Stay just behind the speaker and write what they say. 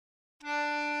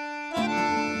Oh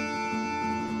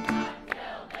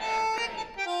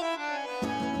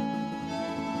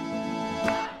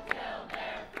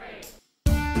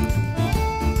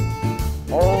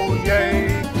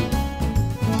yay,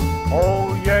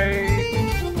 oh yay,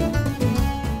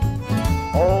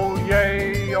 oh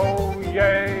yay, oh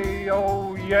yay,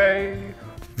 oh yay.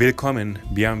 Willkommen,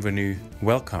 bienvenue,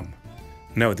 welcome.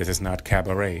 No, this is not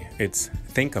cabaret, it's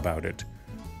Think About It,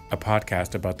 a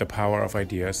podcast about the power of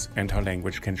ideas and how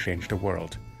language can change the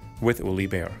world, with Uli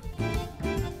Baer.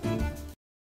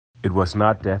 It was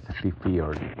not death she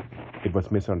feared, it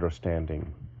was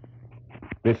misunderstanding.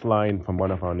 This line from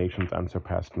one of our nation's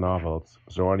unsurpassed novels,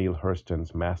 Zora Neale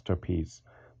Hurston's masterpiece,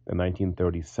 the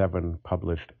 1937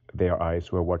 published Their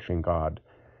Eyes Were Watching God,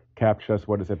 captures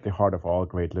what is at the heart of all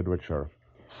great literature,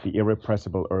 the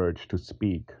irrepressible urge to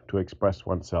speak, to express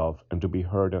oneself, and to be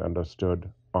heard and understood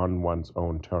on one's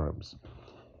own terms.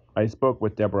 I spoke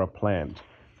with Deborah Plant,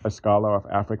 a scholar of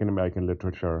African American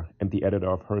literature and the editor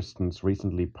of Hurston's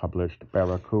recently published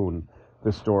Barracoon,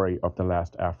 The Story of the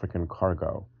Last African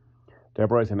Cargo.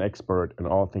 Deborah is an expert in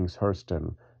all things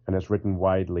Hurston and has written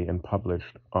widely and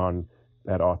published on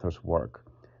that author's work.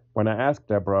 When I asked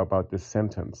Deborah about this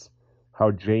sentence,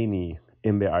 how Janie,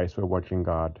 in Their Eyes Were Watching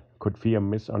God, could fear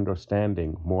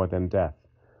misunderstanding more than death,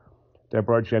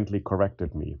 Deborah gently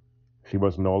corrected me. She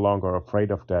was no longer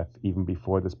afraid of death even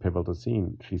before this pivotal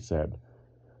scene, she said.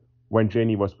 When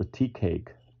Janie was with Tea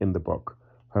Cake in the book,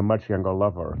 her much younger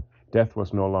lover, death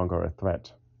was no longer a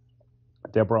threat.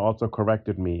 Deborah also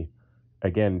corrected me,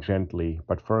 again gently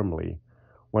but firmly,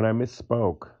 when I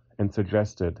misspoke and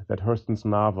suggested that Hurston's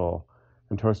novel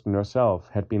and Hurston herself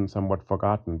had been somewhat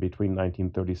forgotten between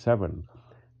 1937,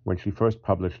 when she first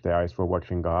published Their Eyes Were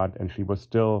Watching God, and she was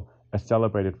still a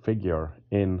celebrated figure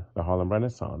in the Harlem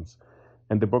Renaissance,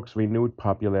 and the book's renewed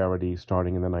popularity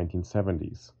starting in the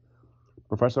 1970s.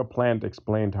 Professor Plant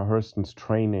explained how Hurston's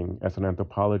training as an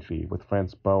anthropologist with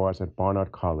Franz Boas at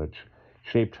Barnard College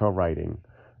shaped her writing,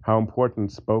 how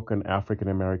important spoken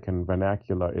African-American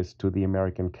vernacular is to the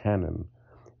American canon,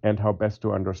 and how best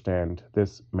to understand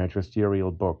this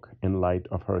magisterial book in light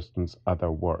of Hurston's other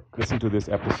work. Listen to this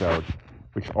episode,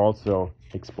 which also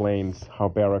explains how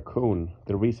Barracoon,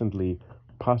 the recently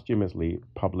posthumously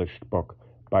published book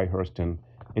by Hurston,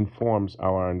 informs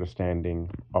our understanding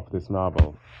of this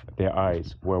novel, Their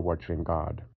Eyes Were Watching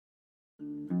God.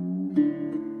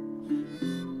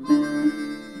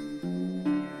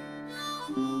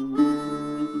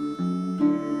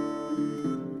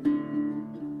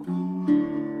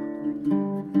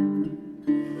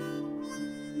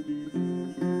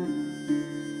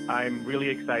 I'm really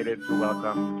excited to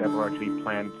welcome Deborah G.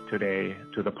 Plant today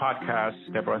to the podcast.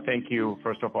 Deborah, thank you,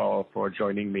 first of all, for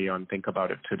joining me on Think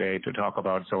About It today to talk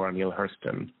about Zora Neale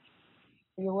Hurston.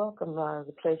 You're welcome.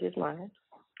 The pleasure's mine.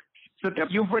 So, Deb,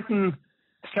 you've written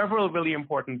several really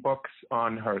important books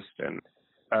on Hurston,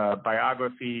 a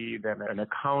biography, then an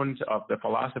account of the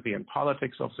philosophy and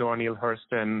politics of Zora Neale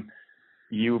Hurston.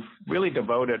 You've really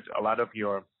devoted a lot of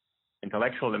your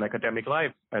intellectual and academic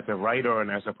life as a writer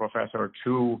and as a professor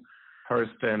to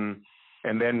Hurston.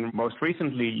 And then most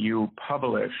recently, you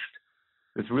published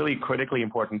this really critically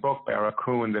important book,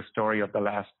 Barracoon, The Story of the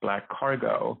Last Black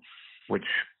Cargo, which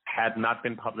had not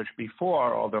been published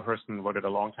before, although Hurston wrote it a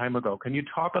long time ago. Can you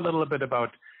talk a little bit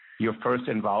about your first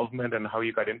involvement and how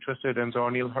you got interested in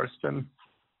Zora Neale Hurston?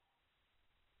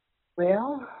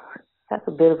 Well, that's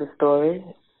a bit of a story.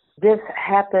 Just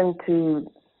happened to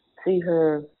see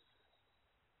her,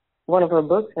 one of her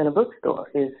books in a bookstore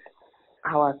is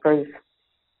how I first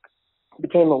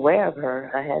became aware of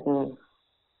her. I hadn't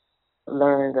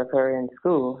learned of her in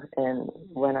school, and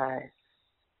when I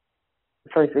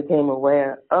first became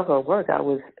aware of her work, I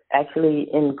was actually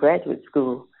in graduate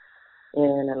school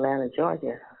in Atlanta,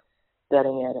 Georgia,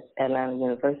 studying at Atlanta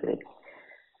University.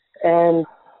 And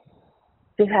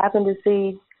just happened to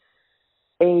see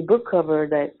a book cover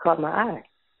that caught my eye.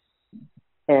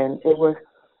 And it was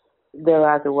Their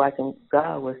Eyes Were Watching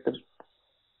God was the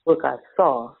book I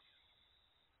saw.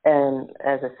 And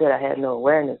as I said, I had no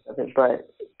awareness of it, but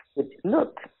it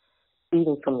looked,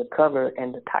 even from the cover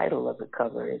and the title of the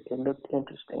cover, it looked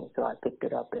interesting. So I picked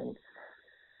it up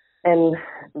and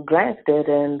glanced at it,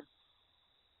 and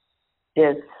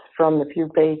just from the few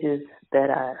pages that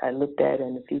I looked at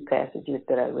and the few passages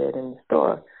that I read in the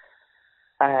store,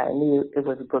 I knew it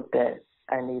was a book that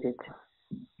I needed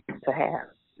to have.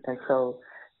 And so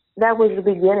that was the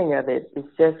beginning of it. It's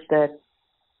just that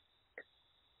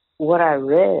what I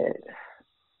read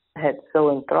had so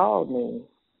enthralled me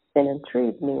and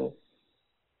intrigued me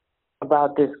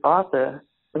about this author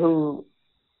who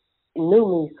knew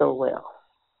me so well.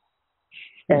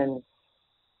 And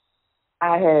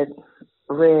I had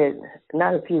read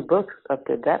not a few books up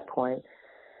to that point,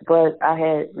 but I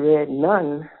had read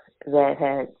none that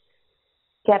had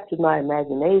captured my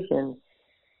imagination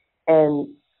and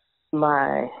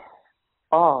my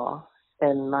awe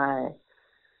and my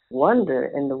wonder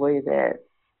in the way that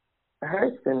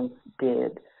Hurston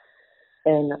did.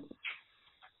 And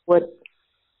what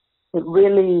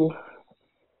really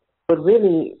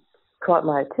caught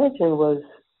my attention was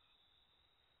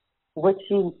what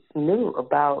she knew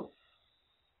about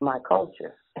my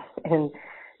culture. And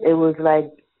it was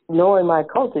like knowing my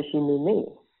culture, she knew me.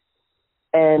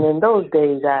 And in those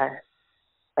days, I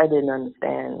didn't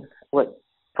understand what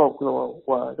folklore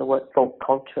was or what folk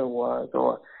culture was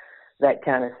or that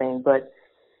kind of thing. But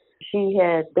she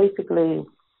had basically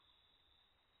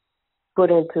put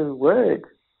into words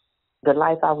the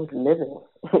life I was living,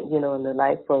 and the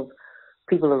life of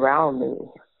people around me,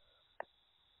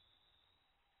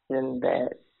 and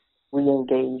that we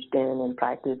engaged in and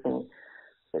practiced and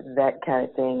that kind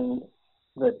of thing.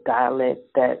 The dialect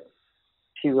that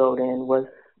she wrote in was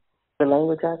the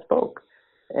language I spoke,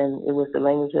 and it was the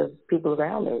language of people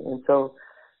around me. And so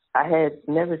I had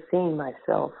never seen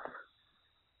myself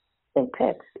in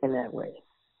text in that way.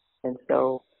 And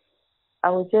so I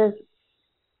was just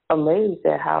amazed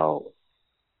at how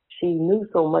she knew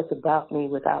so much about me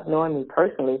without knowing me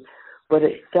personally, but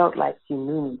it felt like she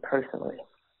knew me personally.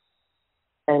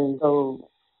 And so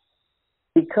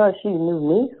because she knew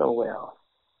me so well,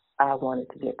 I wanted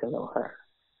to get to know her.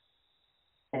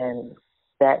 And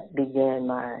that began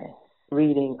my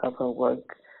reading of her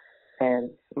work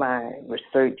and my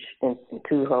research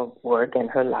into her work and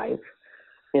her life.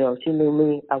 She knew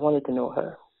me. I wanted to know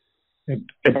her.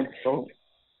 And so,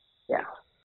 yeah.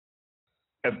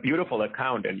 A beautiful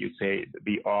account, and you say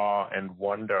the awe and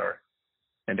wonder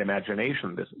and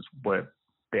imagination. This is what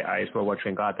the eyes were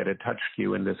watching God, that it touched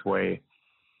you in this way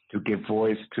to give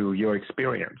voice to your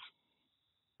experience.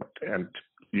 And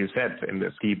you said in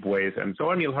this deep ways. And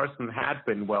Zora Neale Hurston had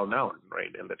been well known,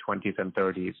 right, in the 20s and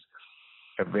 30s,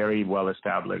 a very well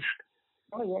established,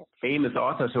 famous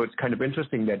author. So it's kind of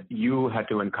interesting that you had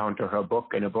to encounter her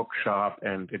book in a bookshop,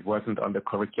 and it wasn't on the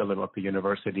curriculum of the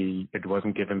university. It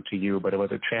wasn't given to you, but it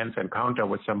was a chance encounter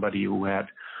with somebody who had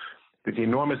this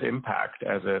enormous impact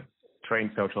as a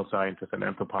trained social scientist, an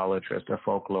anthropologist, a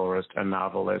folklorist, a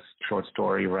novelist, short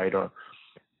story writer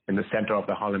in the center of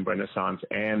the Harlem Renaissance,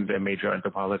 and a major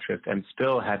anthropologist, and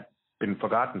still had been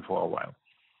forgotten for a while.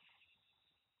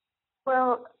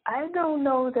 Well, I don't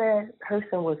know that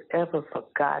Hurston was ever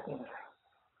forgotten.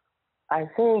 I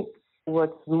think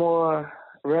what's more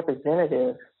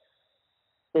representative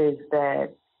is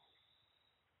that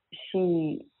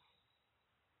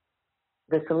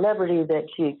the celebrity that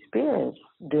she experienced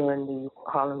during the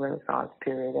Harlem Renaissance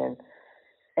period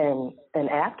and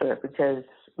after it, because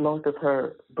most of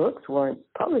her books weren't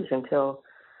published until,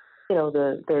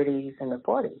 the 30s and the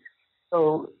 40s.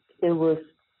 So it was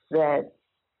that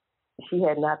she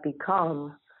had not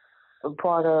become a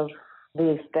part of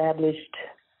the established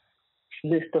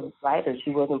list of writers.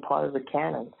 She wasn't part of the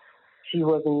canon. She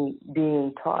wasn't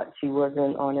being taught. She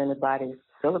wasn't on anybody's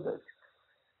syllabus.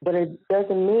 But it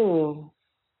doesn't mean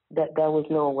that there was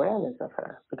no awareness of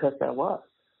her, because there was.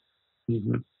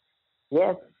 Mm-hmm.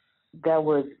 Yes, it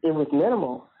was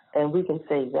minimal, and we can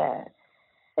say that.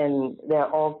 And there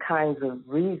are all kinds of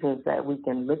reasons that we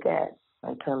can look at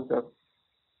in terms of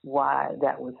why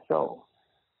that was so.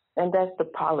 And that's the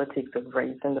politics of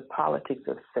race and the politics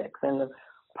of sex and the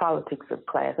politics of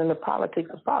class and the politics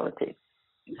of politics.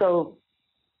 So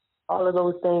all of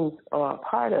those things are a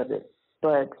part of it.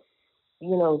 But,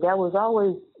 there was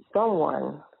always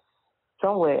someone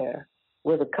somewhere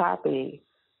with a copy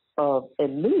of at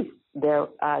least Their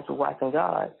Eyes Were Watching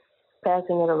God,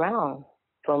 passing it around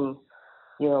from,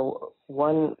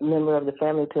 one member of the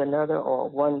family to another, or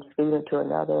one student to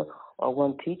another, or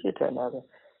one teacher to another.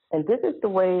 And this is the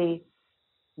way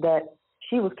that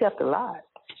she was kept alive,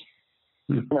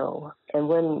 and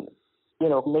when,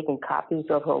 making copies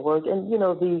of her work. And,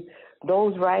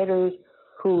 those writers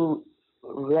who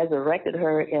resurrected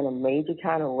her in a major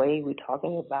kind of way, we're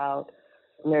talking about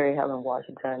Mary Helen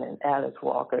Washington and Alice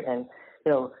Walker and,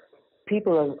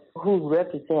 people who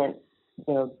represent,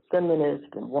 feminist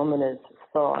and womanist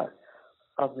thought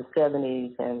of the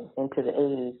 70s and into the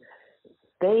 80s.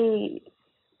 They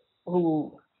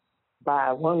who,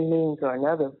 by one means or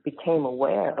another, became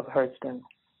aware of Hurston.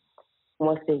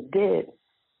 Once they did,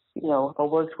 her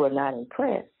works were not in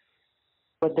print,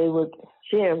 but they would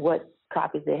share what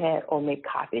copies they had or make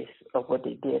copies of what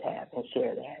they did have and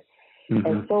share that. Mm-hmm.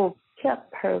 And so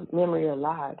kept her memory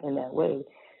alive in that way.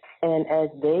 And as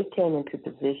they came into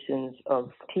positions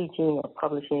of teaching or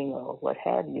publishing or what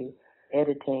have you,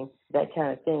 editing, that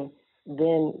kind of thing,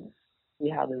 then we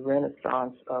have the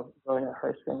renaissance of Zora Neale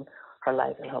Hurston, her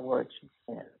life and her works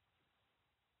began.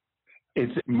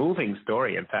 It's a moving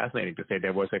story and fascinating to say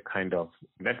there was a kind of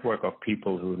network of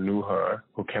people who knew her,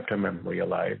 who kept her memory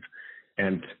alive,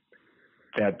 and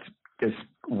that this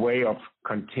way of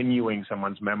continuing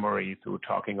someone's memory through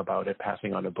talking about it,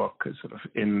 passing on a book, is sort of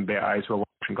in their eyes were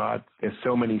watching God. There's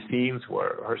so many scenes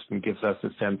where Hurston gives us a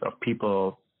sense of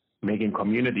people making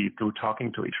community through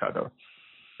talking to each other,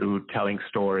 through telling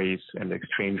stories and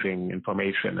exchanging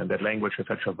information, and that language is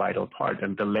such a vital part.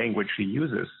 And the language she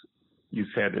uses, you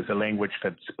said, is a language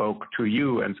that spoke to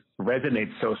you and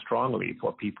resonates so strongly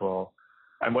for people.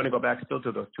 I want to go back still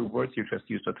to those two words you just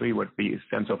used, the three words, the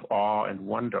sense of awe and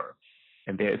wonder.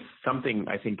 And there's something,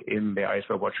 I think, in Their Eyes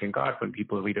Were Watching God when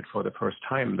people read it for the first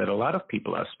time, that a lot of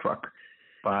people are struck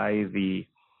by the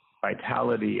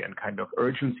vitality and kind of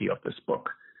urgency of this book,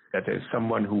 that there's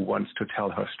someone who wants to tell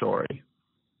her story.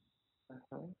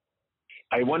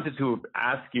 I wanted to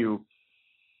ask you,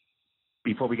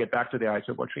 before we get back to Their Eyes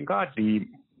Were Watching God, the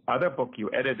other book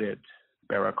you edited,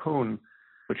 Barracoon,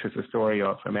 which is the story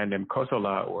of a man named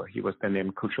Kosola, or he was then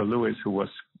named Kucho Lewis, who was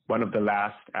one of the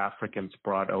last Africans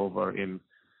brought over in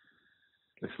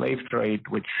the slave trade,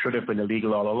 which should have been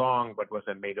illegal all along, but was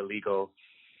then made illegal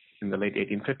in the late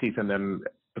 1850s. And then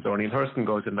Zora Neale Hurston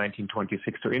goes in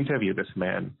 1926 to interview this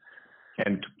man.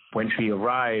 And when she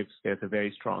arrives, there's a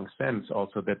very strong sense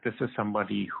also that this is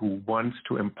somebody who wants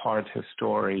to impart his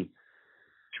story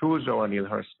to Zora Neale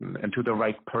Hurston and to the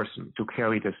right person to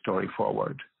carry this story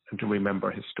forward and to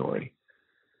remember his story.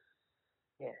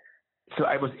 Yes. So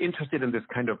I was interested in this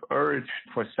kind of urge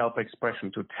for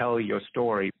self-expression to tell your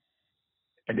story.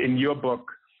 And in your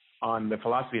book on the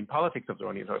philosophy and politics of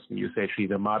Zora Neale Hurston, you say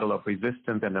she's a model of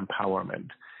resistance and empowerment.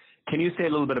 Can you say a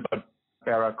little bit about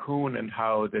Barracoon and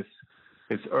how this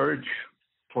urge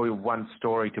for one's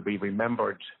story to be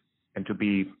remembered and to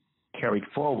be carried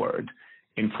forward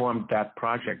informed that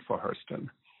project for Hurston?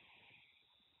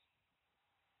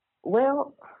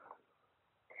 Well,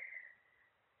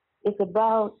 it's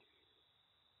about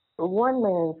one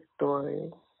man's story,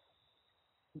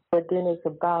 but then it's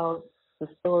about the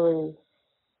story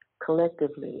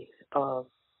collectively of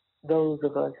those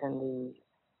of us in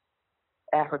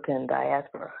the African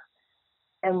diaspora.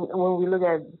 And when we look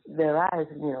at Their Eyes,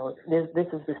 this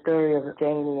is the story of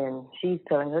Janie, and she's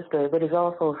telling her story, but it's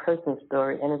also Hurston's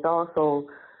story, and it's also,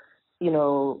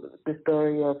 the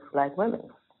story of Black women.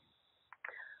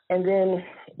 And then,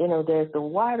 there's the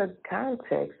wider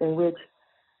context in which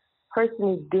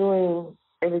Hurston is doing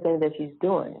everything that she's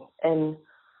doing. And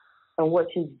what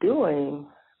she's doing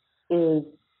is,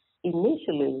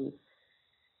 initially,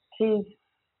 she's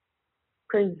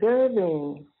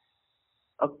preserving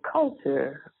a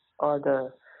culture, or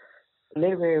the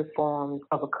literary forms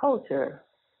of a culture,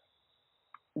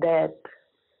 that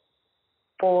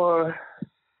for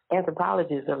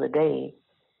anthropologists of the day,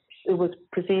 it was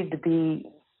perceived to be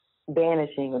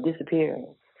vanishing or disappearing.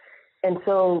 And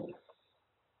so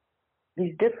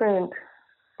these different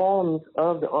forms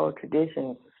of the oral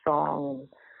tradition, song and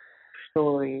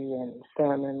story and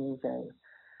sermons and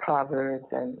proverbs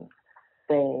and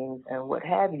sayings and what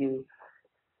have you,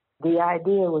 the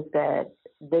idea was that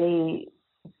they,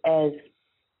 as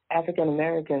African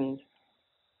Americans,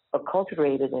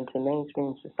 acculturated into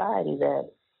mainstream society,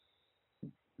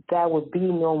 that would be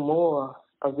no more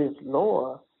of this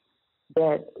lore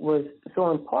that was so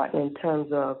important in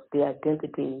terms of the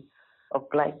identity of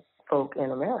Black folk in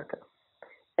America.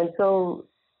 And so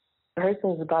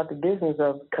Hurston's about the business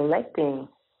of collecting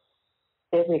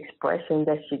every expression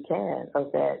that she can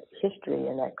of that history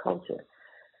and that culture.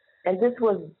 And this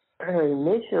was her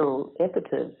initial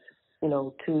impetus,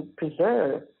 to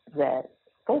preserve that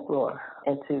folklore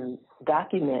and to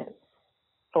document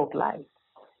folk life.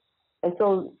 And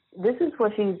so this is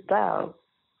what she's about.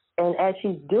 And as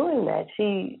she's doing that,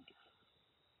 she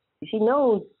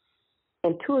knows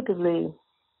intuitively,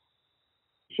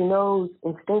 she knows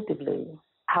instinctively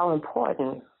how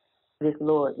important this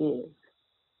lore is.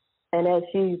 And as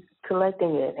she's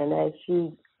collecting it, and as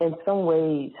she's in some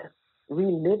ways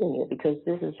reliving it, because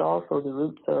this is also the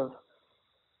roots of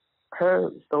her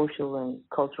social and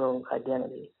cultural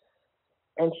identity.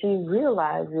 And she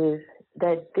realizes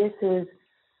that this is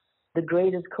the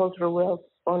greatest cultural wealth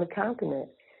on the continent.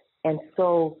 And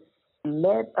so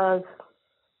let us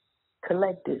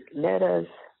collect it. Let us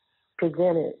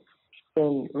present it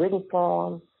in written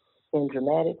form, in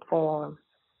dramatic form.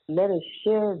 Let us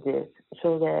share this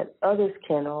so that others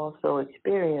can also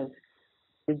experience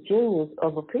the genius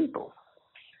of a people.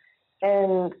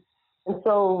 And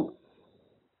so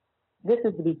this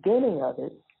is the beginning of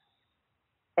it.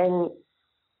 And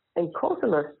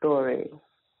Kosala's story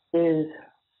is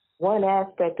one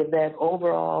aspect of that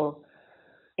overall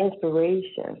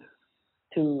inspiration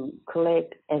to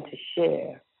collect and to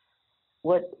share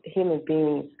what human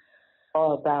beings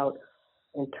are about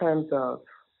in terms of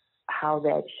how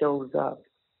that shows up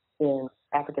in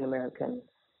African American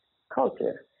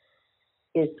culture.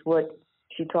 It's what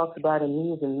she talks about in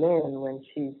Muse and Men when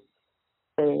she's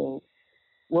saying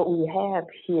what we have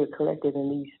here collected in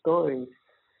these stories,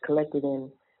 collected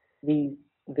in these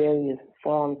various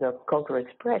forms of cultural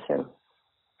expression,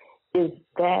 is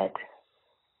that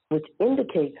which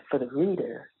indicates for the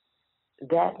reader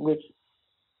that which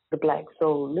the Black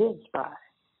soul lives by.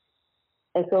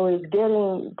 And so it's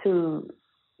getting to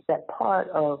that part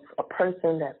of a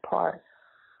person, that part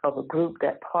of a group,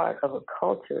 that part of a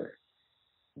culture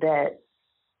that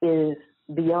is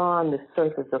beyond the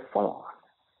surface of form,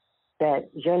 that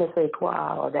je ne sais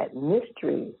quoi, or that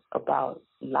mystery about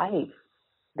life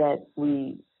that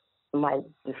we might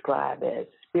describe as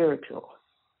spiritual,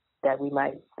 that we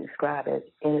might describe as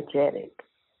energetic,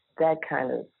 that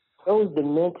kind of, those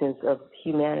dimensions of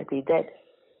humanity that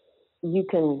you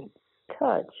can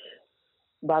touch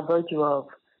by virtue of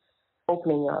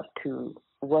opening up to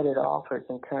what it offers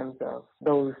in terms of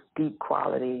those deep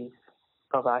qualities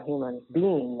of our human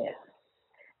beingness.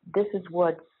 This is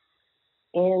what's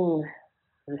in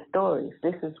the stories.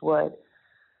 This is what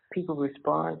people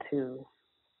respond to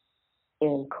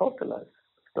in Kosala's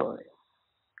story,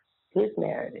 his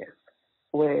narrative,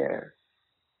 where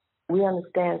we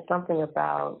understand something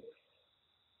about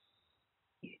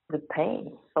the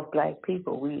pain of Black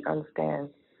people. We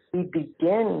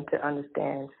begin to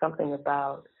understand something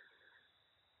about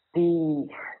the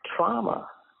trauma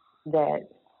that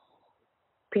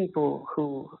people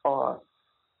who are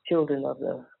children of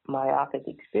the myopic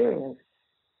experience,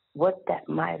 what that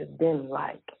might have been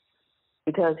like.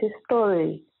 Because his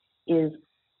story is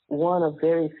one of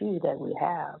very few that we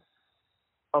have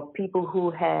of people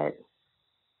who had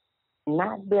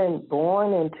not been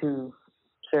born into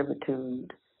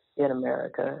servitude in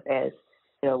America, as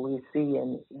we see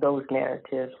in those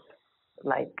narratives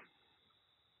like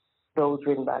those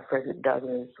written by Frederick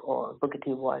Douglass or Booker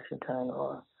T. Washington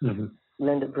or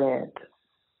Linda Brent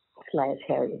 /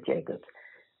 Harriet Jacobs,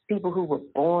 people who were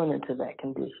born into that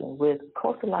condition. With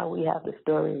Kosala, we have the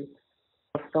story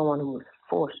of someone who was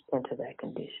forced into that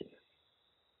condition.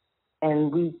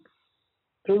 And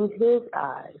through his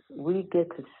eyes, we get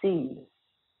to see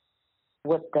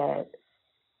what that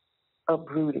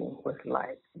uprooting was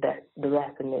like, that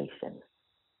deracination,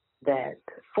 that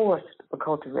forced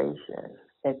acculturation,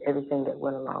 and everything that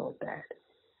went along with that.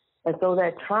 And so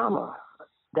that trauma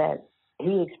that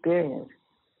he experienced,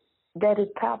 that is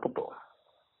palpable.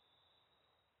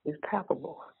 It's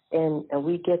palpable. And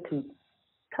we get to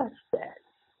touch that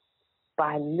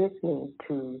by listening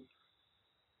to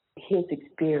his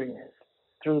experience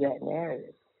through that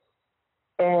narrative.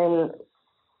 And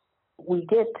we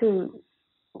get to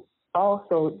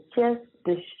also just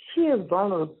the sheer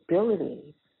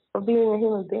vulnerability of being a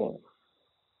human being.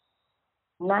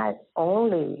 Not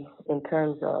only in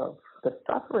terms of the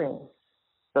suffering,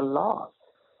 the loss,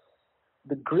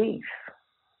 the grief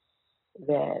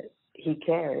that he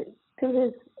carried to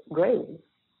his grave,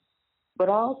 but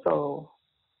also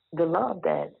the love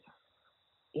that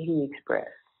he expressed,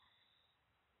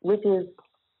 which is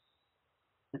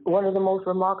one of the most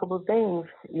remarkable things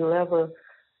you'll ever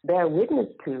bear witness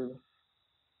to,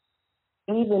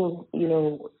 even,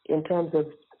 in terms of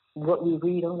what we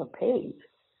read on a page,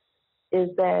 is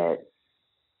that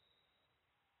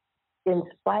in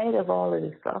spite of all of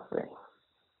the suffering,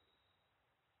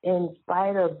 in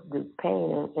spite of the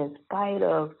pain, in spite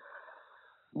of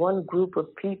one group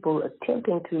of people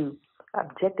attempting to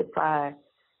objectify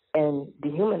and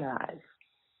dehumanize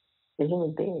the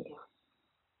human being,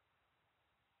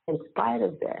 in spite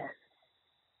of that,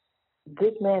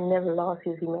 this man never lost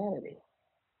his humanity.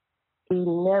 He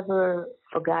never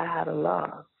forgot how to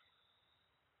love.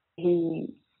 He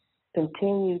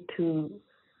continued to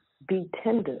be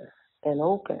tender and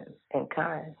open and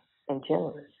kind and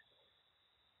generous.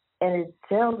 And it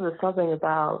tells us something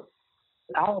about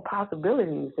our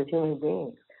possibilities as human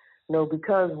beings.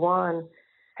 Because one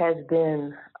has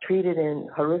been treated in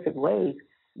horrific ways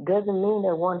doesn't mean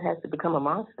that one has to become a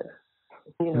monster.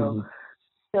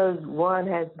 Because one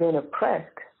has been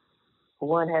oppressed,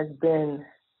 one has been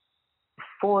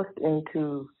forced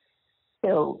into,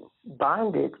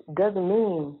 bondage, doesn't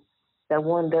mean that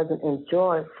one doesn't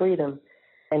enjoy freedom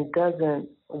and doesn't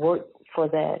work for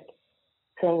that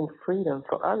same freedom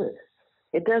for others.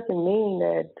 it doesn't mean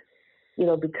that,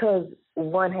 because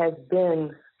one has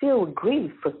been filled with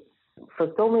grief for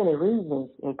so many reasons,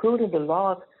 including the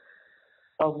loss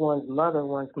of one's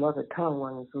mother tongue,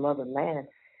 one's motherland,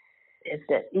 it's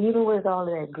that even with all of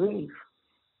that grief,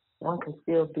 one can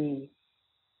still be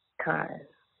kind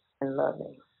and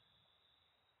loving.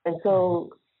 And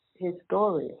so his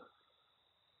story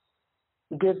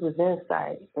gives us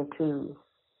insight into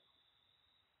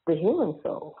the human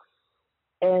soul.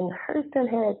 And Hurston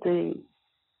had the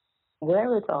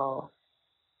wherewithal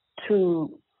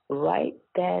to write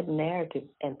that narrative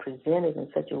and present it in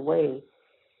such a way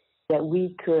that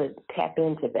we could tap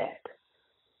into that.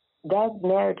 That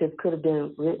narrative could have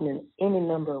been written in any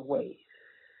number of ways,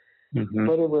 but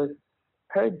it was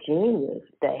her genius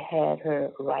that had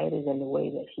her write it in the way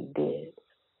that she did,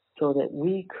 so that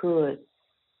we could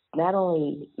not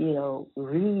only,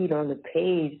 read on the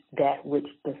page that which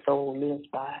the soul lives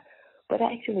by, but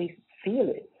actually feel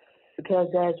it.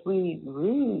 Because as we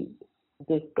read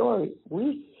this story,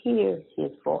 we hear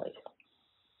his voice.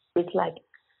 It's like,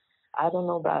 I don't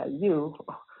know about you,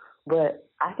 but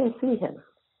I can see him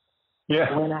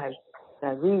when I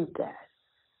read that,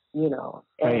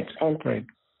 and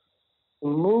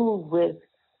move with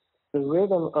the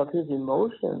rhythm of his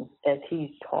emotions as he's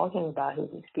talking about his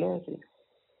experiences.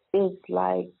 It's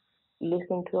like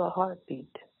listening to a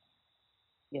heartbeat,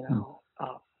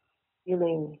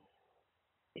 feeling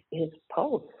his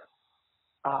pulse,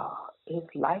 his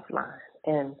lifeline,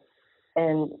 and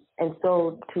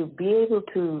so to be able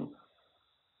to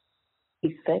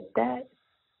effect that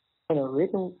in a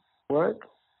written work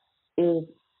is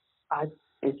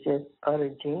just utter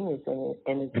genius, and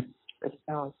it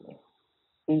astounds me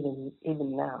even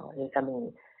now. I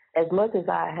mean, as much as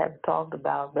I have talked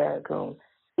about Barracoon,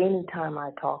 anytime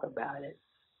I talk about it,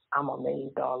 I'm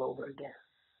amazed all over again.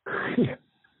 Yeah.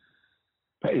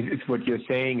 It's what you're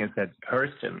saying is that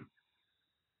Hurston,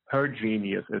 her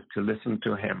genius is to listen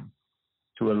to him,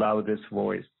 to allow this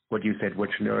voice, what you said,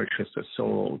 which nourishes the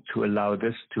soul, to allow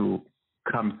this to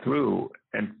come through,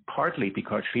 and partly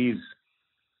because she's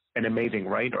an amazing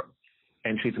writer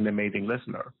and she's an amazing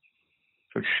listener.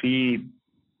 So she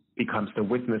becomes the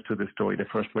witness to the story, the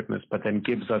first witness, but then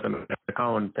gives us an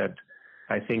account that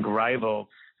I think rivals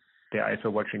the Eyes for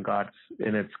Watching Gods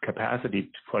in its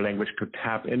capacity for language to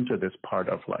tap into this part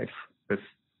of life, this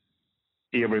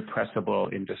irrepressible,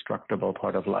 indestructible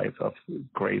part of life of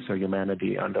grace or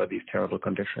humanity under these terrible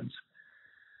conditions.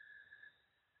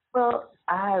 Well,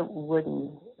 I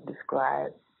wouldn't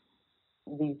describe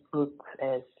these books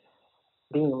as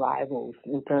being rivals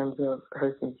in terms of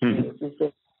Hurston's genius. It's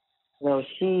just,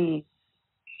 she,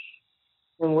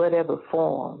 in whatever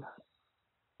form,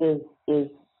 is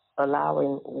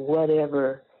allowing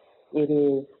whatever it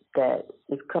is that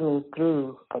is coming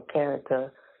through a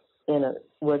character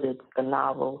whether it's a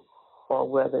novel or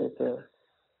whether it's a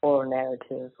oral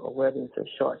narrative or whether it's a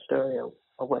short story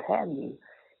or what have you.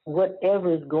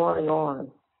 Whatever is going on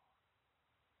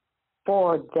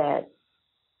for that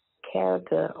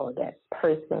character or that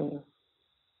person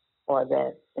or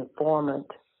that informant,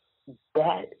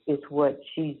 that is what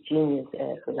she's genius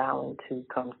at allowing to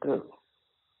come through.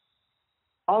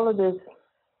 All of this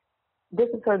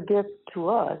is her gift to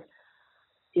us.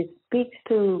 It speaks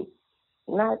to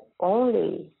not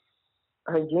only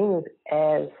her genius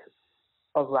as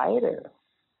a writer,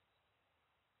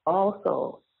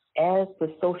 also as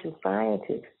the social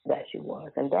scientist that she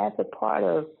was. And that's a part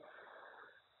of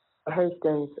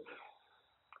Hurston's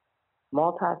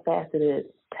multifaceted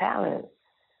talent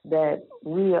that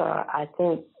we are, I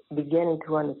think, beginning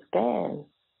to understand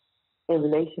in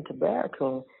relation to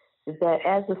Barracoon, is that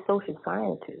as a social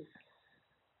scientist,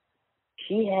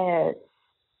 she had,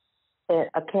 and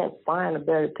I can't find a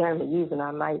better term to use, and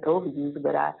I might overuse it,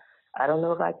 but I don't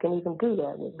know if I can even do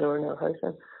that with Zora Neale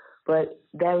Hurston, but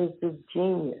there is this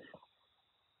genius.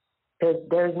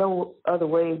 There's no other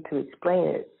way to explain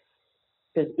it,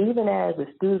 because even as a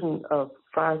student of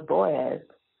Franz Boas,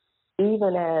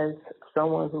 even as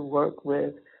someone who worked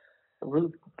with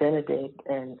Ruth Benedict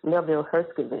and Melville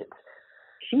Herskovitz,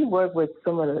 she worked with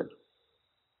some of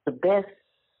the best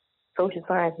social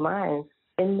science minds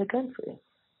in the country,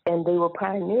 and they were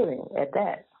pioneering at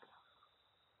that.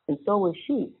 And so was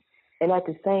she. And at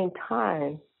the same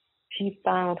time, she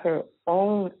found her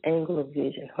own angle of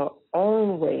vision, her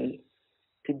own way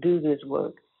to do this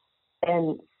work.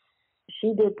 And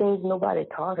she did things nobody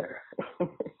taught her.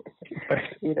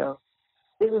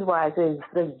 This is why I say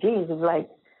the Jesus, like,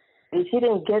 she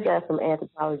didn't get that from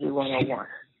Anthropology 101.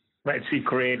 Right, she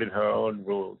created her own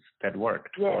rules that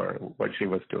worked for what she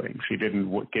was doing. She didn't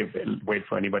wait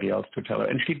for anybody else to tell her.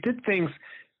 And she did things,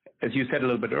 as you said a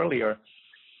little bit earlier,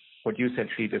 what you said,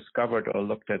 she discovered or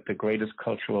looked at the greatest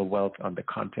cultural wealth on the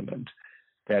continent,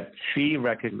 that she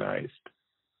recognized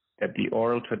that the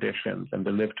oral traditions and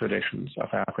the lived traditions of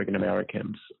African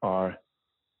Americans are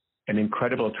an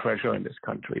incredible treasure in this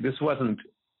country. This wasn't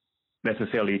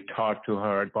necessarily taught to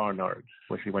her at Barnard,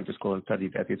 where she went to school and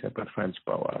studied, as you said, with Franz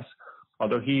Boas,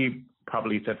 although he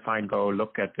probably said, fine, go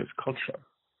look at this culture.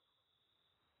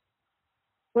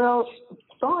 Well,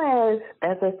 Boas,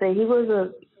 as I say, he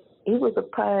was a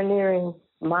pioneering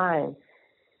mind,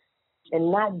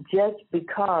 and not just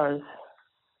because,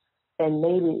 and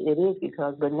maybe it is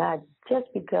because, but not just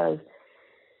because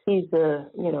he's the,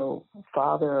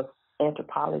 father of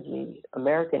anthropology,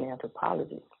 American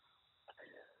anthropology.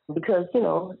 Because,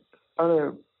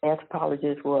 other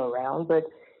anthropologists were around, but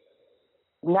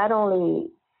not only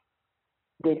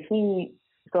did he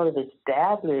sort of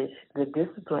establish the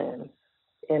discipline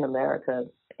in America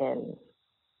and,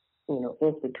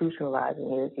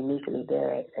 institutionalizing it initially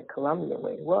there at Columbia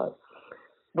where it was,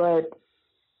 but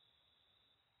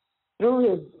through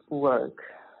his work,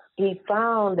 he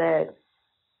found that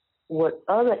what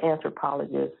other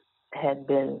anthropologists had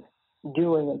been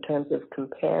doing in terms of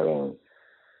comparing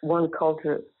one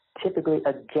culture typically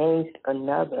against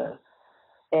another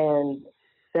and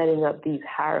setting up these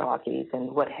hierarchies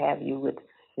and what have you with,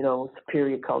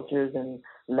 superior cultures and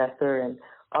lesser and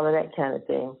all of that kind of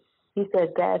thing. He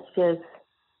said that's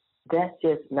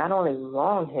just not only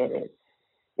wrong-headed,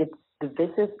 it's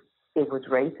divisive, it was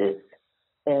racist,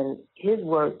 and his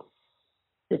work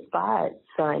defied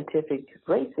scientific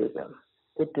racism.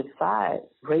 It defied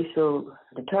racial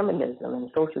determinism and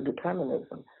social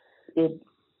determinism. It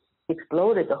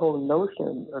exploded the whole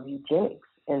notion of eugenics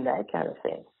and that kind of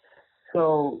thing.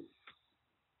 So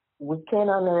we can't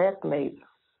underestimate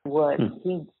what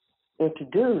he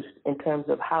introduced in terms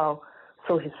of how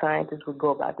social scientists would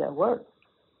go about their work.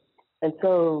 And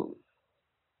so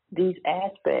these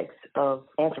aspects of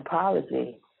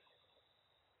anthropology,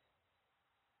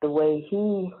 the way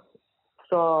he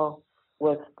saw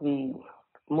was the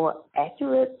more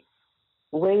accurate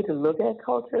way to look at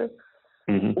culture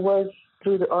was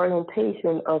through the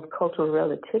orientation of cultural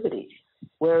relativity,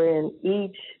 wherein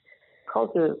each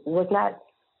culture was not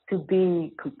to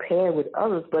be compared with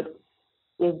others, but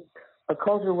if a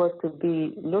culture was to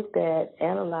be looked at,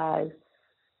 analyzed,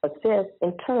 assessed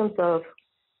in terms of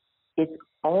its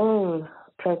own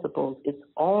principles, its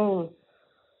own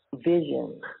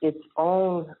vision, its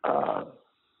own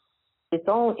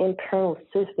internal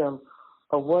system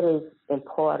of what is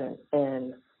important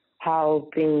and how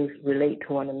things relate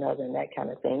to one another and that kind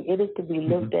of thing. It is to be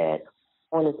looked at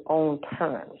on its own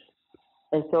terms.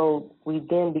 And so we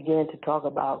then begin to talk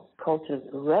about cultures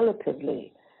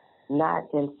relatively, not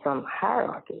in some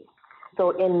hierarchy.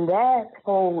 So in that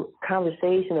whole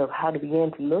conversation of how to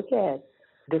begin to look at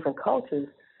different cultures,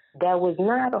 there was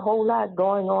not a whole lot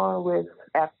going on with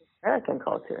African American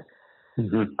culture.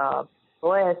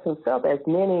 Boas himself, as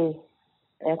many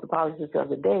anthropologists of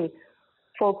the day,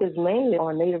 focused mainly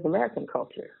on Native American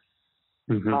culture.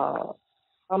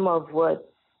 Some of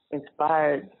what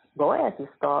inspired Boas's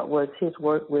thought was his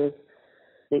work with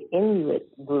the Inuit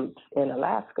groups in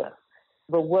Alaska.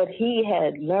 But what he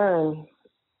had learned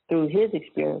through his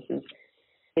experiences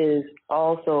is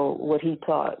also what he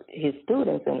taught his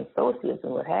students and associates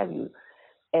and what have you.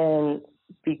 And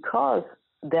because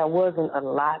there wasn't a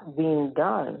lot being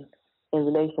done in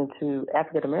relation to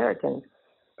African Americans,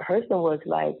 Hurston was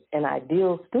like an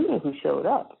ideal student who showed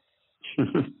up.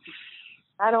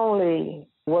 Not only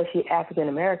was she African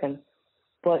American,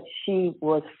 but she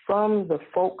was from the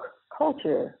folk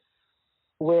culture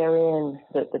wherein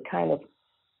the kind of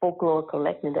folklore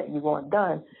collecting that you want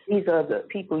done, these are the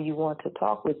people you want to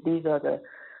talk with, these are the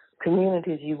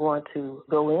communities you want to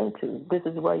go into. This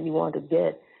is where you want to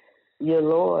get your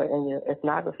lore and your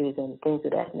ethnographies and things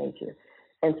of that nature.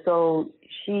 And so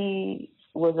she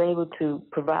was able to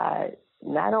provide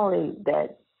not only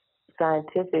that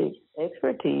scientific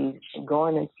expertise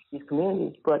going into these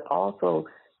communities, but also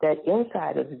that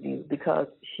insider's view, because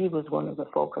she was one of the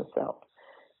folk herself.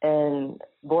 And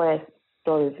Boas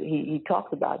sort of, he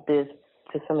talks about this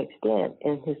to some extent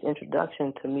in his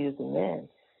introduction to Muse and Men.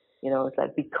 It's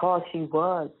like because she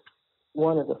was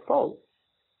one of the folk,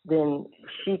 then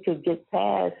she could get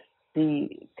past the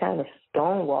kind of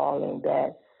stonewalling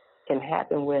that can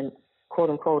happen when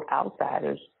quote-unquote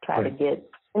outsiders try to get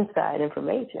inside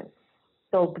information.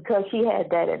 So because she had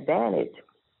that advantage,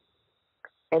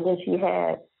 and then she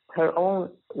had her own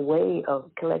way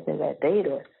of collecting that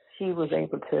data, she was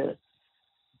able to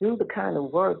do the kind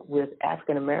of work with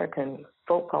African-American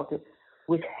folk culture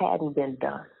which hadn't been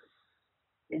done.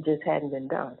 It just hadn't been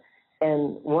done.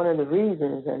 And one of the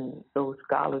reasons, and those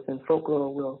scholars in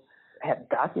folklore will have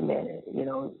documented,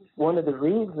 one of the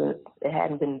reasons it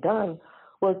hadn't been done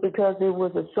was because it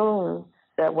was assumed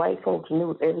that white folks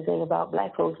knew everything about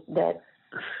black folks.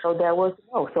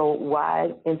 So why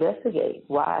investigate?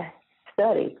 Why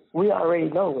study? We already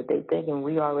know what they think, and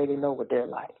we already know what they're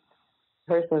like.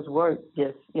 Hurston's work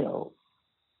just,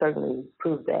 certainly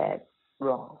proved that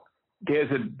wrong.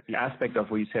 There's an aspect of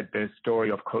where you said the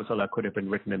story of Kosala could have been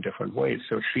written in different ways.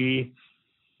 So she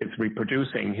is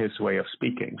reproducing his way of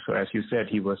speaking. So as you said,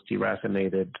 he was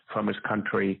deracinated from his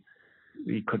country.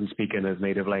 He couldn't speak in his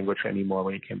native language anymore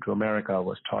when he came to America,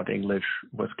 was taught English,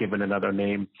 was given another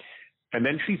name. And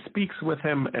then she speaks with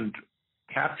him and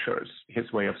captures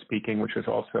his way of speaking, which is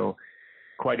also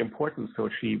quite important. So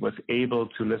she was able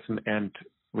to listen and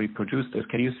reproduce this.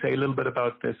 Can you say a little bit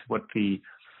about this, what the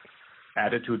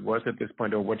attitude was at this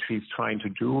point, or what she's trying to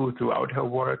do throughout her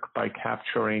work by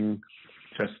capturing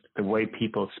just the way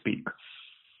people speak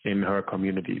in her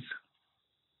communities?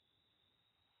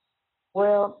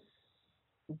 Well,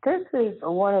 this is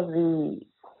one of the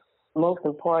most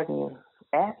important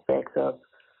aspects of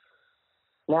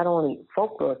not only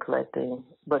folklore collecting,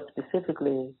 but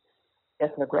specifically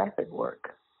ethnographic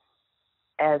work.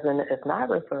 As an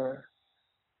ethnographer,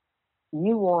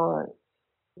 you want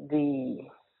the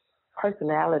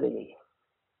personality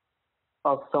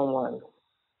of someone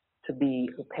to be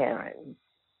apparent,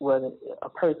 whether a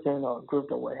person or a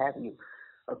group or what have you,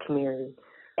 a community.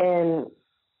 And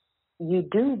you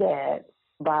do that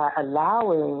by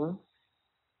allowing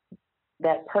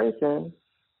that person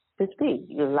to speak.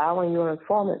 You're allowing your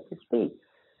informant to speak.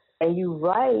 And you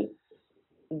write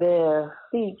their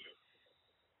speech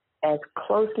as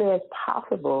closely as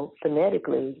possible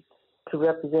phonetically to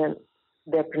represent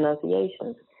their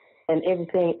pronunciations and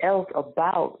everything else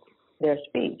about their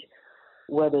speech,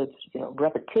 whether it's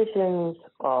repetitions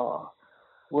or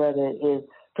whether it's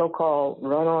so-called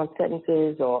run-on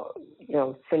sentences or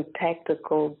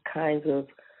syntactical kinds of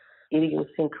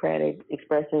idiosyncratic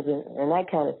expressions and that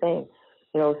kind of thing.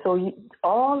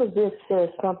 All of this says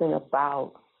something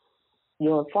about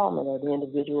your informant or the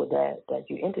individual that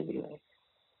you're interviewing.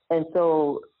 And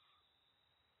so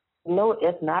no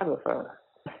ethnographer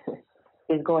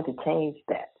is going to change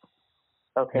that.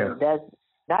 Okay, yeah. That's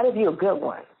not if you're a good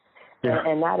one, yeah.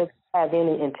 and not if you have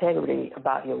any integrity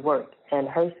about your work. And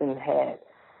Hurston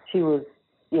she was,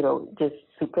 just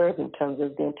superb in terms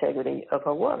of the integrity of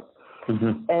her work.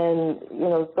 Mm-hmm. And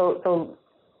so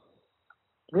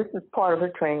this is part of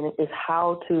her training is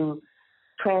how to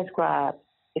transcribe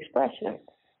expression,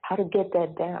 how to get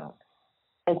that down.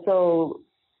 And so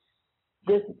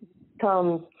this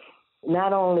becomes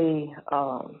not only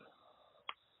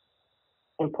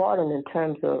important in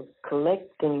terms of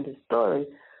collecting the story,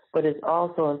 but it's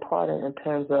also important in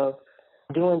terms of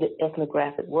doing the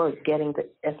ethnographic work, getting the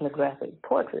ethnographic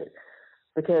portrait,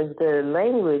 because the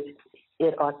language,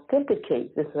 it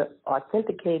authenticates, it's an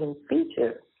authenticating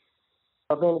feature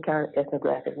of any kind of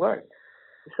ethnographic work.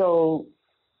 So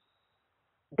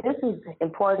this is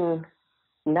important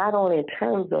not only in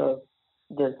terms of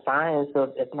the science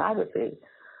of ethnography,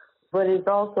 but it's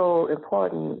also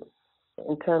important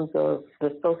in terms of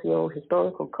the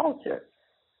socio-historical culture.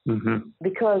 Mm-hmm.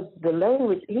 Because the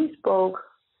language, he spoke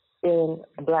in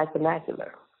Black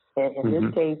vernacular, and in mm-hmm.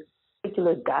 this case,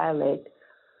 particular dialect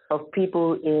of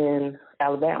people in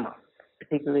Alabama,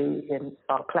 particularly in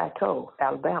Plateau,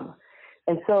 Alabama.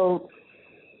 And so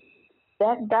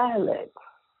that dialect,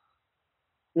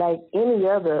 like any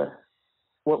other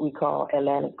what we call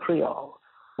Atlantic Creole,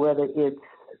 whether it's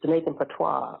Jamaican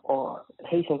Patois or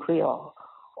Haitian Creole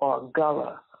or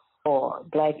Gullah or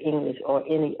Black English or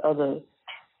any other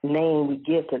name we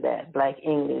give to that, Black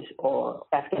English or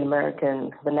African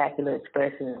American vernacular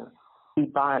expression,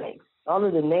 Ebonics, all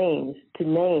of the names to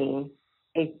name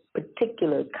a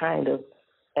particular kind of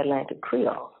Atlantic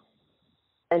Creole.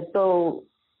 And so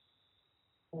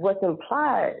what's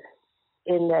implied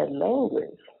in that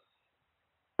language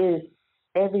is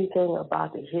everything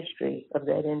about the history of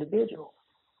that individual.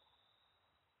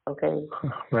 Okay?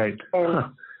 Right.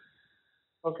 And,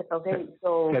 okay,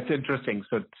 so... That's interesting.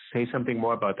 So say something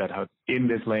more about that. How in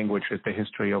this language is the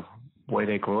history of where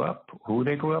they grew up, who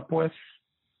they grew up with?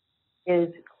 Let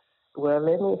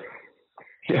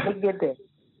me get there.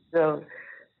 So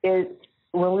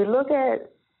when we look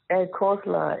at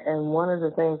Kosala, and one of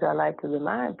the things I like to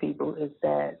remind people is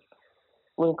that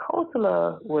when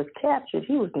Kosala was captured,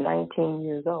 he was 19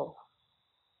 years old.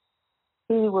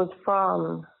 He was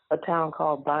from a town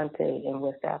called Bante in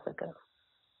West Africa.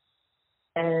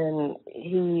 And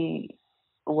he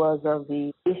was of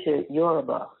the Isha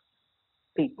Yoruba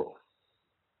people.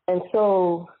 And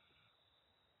so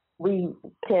we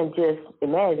can just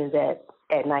imagine that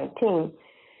at 19,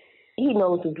 he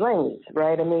knows his language,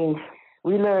 right? I mean,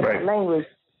 we learn our language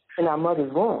in our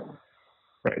mother's womb.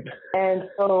 Right. And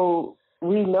so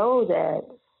we know that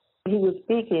he was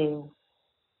speaking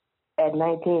at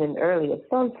 19 and earlier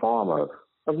some form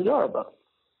of Yoruba.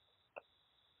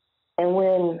 And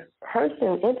when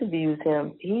Hurston interviews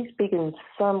him, he's speaking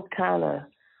some kind of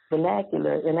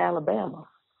vernacular in Alabama.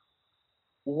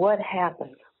 What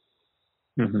happened?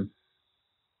 Mm-hmm.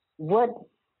 What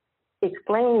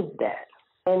explains that?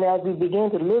 And as we begin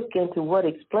to look into what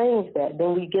explains that,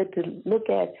 then we get to look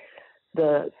at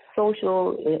the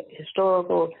social,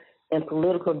 historical, and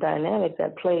political dynamics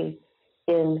that play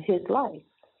in his life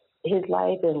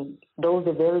and those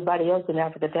of everybody else in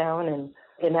Africatown and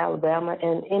in Alabama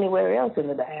and anywhere else in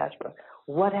the diaspora.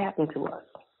 What happened to us?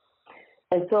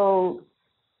 And so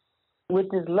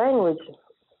with this language,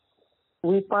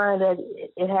 we find that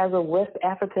it has a West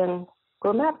African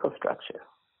grammatical structure.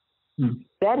 Mm.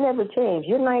 That never changed.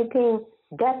 You're 19,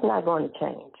 that's not going to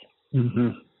change. Mm-hmm.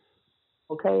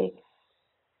 Okay?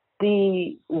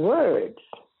 The words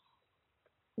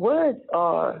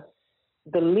are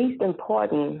the least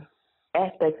important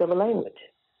aspects of a language.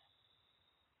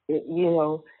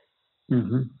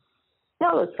 Mm-hmm.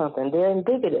 Tell us something. They're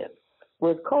indicative.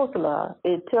 With Kosala,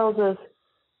 it tells us,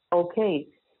 okay,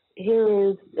 here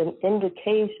is an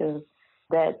indication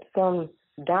that some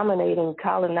dominating,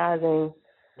 colonizing,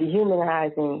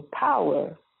 dehumanizing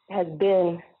power has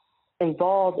been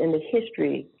involved in the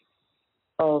history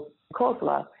of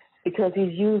Kosala because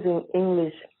he's using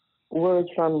English words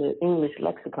from the English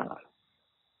lexicon.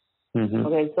 Mm-hmm.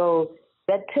 Okay, so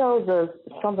that tells us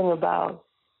something about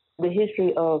the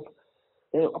history of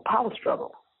a power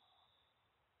struggle.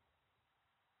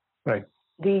 Right.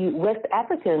 The West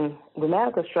African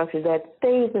grammatical structure that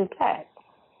stays intact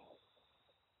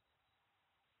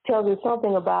tells us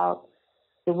something about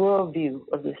the worldview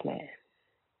of this man,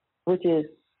 which is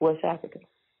West African.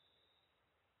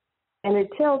 And it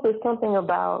tells us something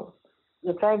about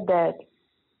the fact that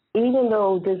even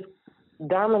though this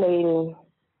dominating,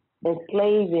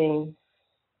 enslaving,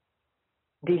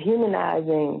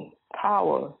 dehumanizing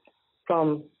power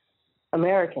from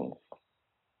Americans,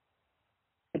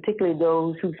 particularly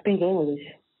those who speak English,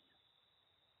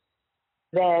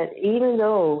 that even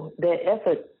though their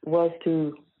effort was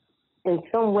to in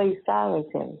some way silence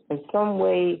him, in some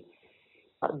way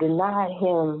deny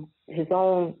him his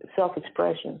own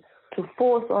self-expression, to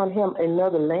force on him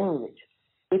another language,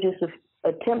 which is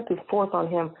an attempt to force on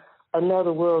him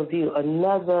another worldview,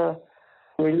 another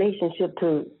relationship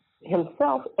to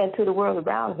himself and to the world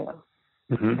around him.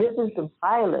 Mm-hmm. This is the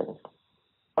violence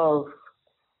of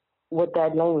what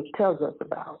that language tells us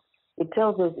about. It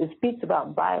speaks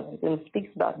about violence and it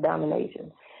speaks about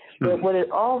domination. Mm-hmm. But what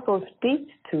it also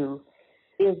speaks to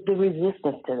is the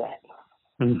resistance to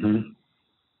that. Mm-hmm.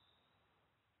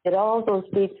 It also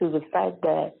speaks to the fact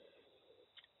that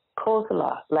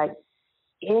Kosala, like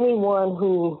anyone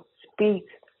who speaks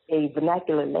a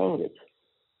vernacular language,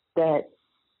 that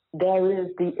there is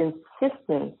the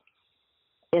insistence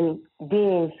in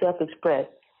being self-expressed.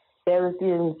 There is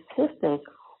the insistence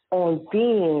on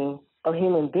being a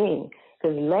human being,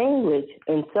 because language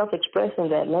and self-expression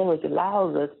that language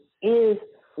allows us is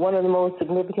one of the most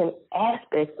significant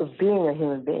aspects of being a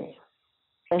human being.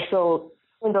 And so,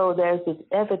 even though there's this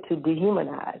effort to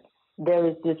dehumanize, there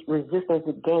is this resistance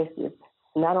against it.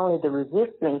 Not only the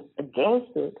resistance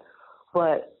against it,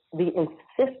 but the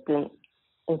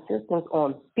insistence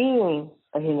on being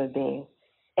a human being.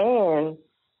 And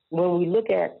when we look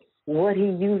at what he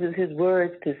uses his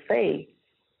words to say,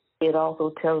 it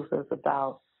also tells us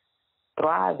about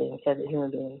thriving as a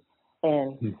human being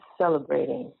and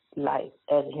celebrating life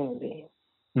as a human being.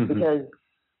 Mm-hmm. Because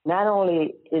not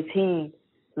only is he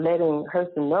letting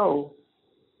Hurston know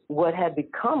what had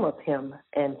become of him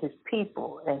and his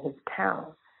people and his town,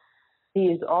 he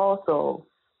is also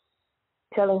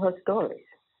telling her stories.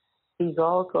 He's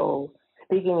also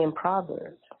speaking in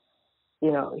proverbs.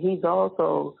 He's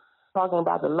also talking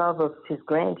about the love of his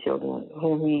grandchildren,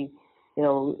 whom he,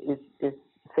 is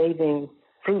saving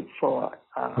fruit for.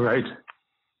 Right.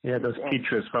 Yeah, those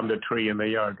peaches from the tree in the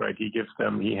yard, right? He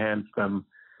hands them.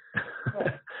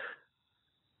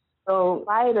 So, in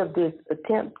light of this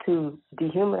attempt to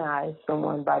dehumanize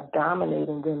someone by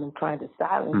dominating them and trying to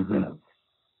silence them,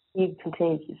 he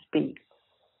continues to speak.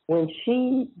 When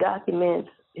she documents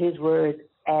his words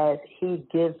as he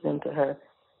gives them to her,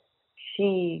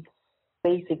 she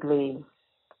basically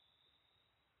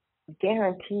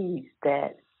guarantees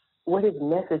that what his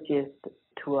message is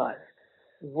to us,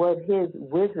 what his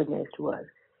wisdom is to us,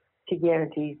 she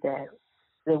guarantees that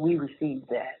we receive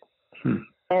that. Hmm.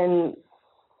 And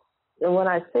when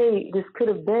I say this could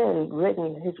have been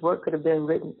written, his work could have been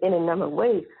written in a number of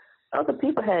ways, other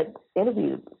people had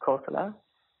interviewed Kosala.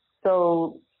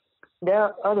 So there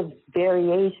are other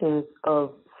variations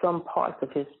of some parts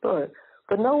of his story,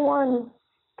 but no one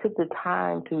took the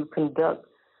time to conduct,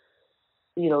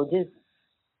 just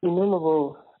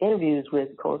innumerable interviews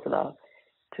with Kosala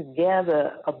to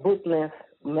gather a book-length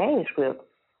manuscript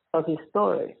of his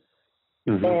story.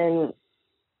 Mm-hmm. And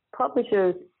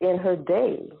publishers in her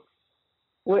day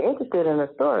were interested in her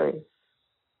story,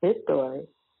 his story,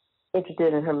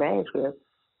 interested in her manuscript,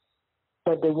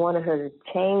 but they wanted her to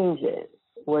change it.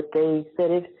 What they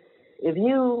said, if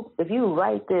you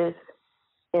write this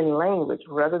in language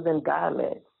rather than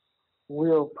dialect,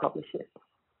 we'll publish it.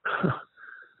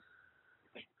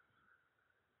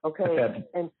 Okay.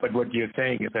 But what you're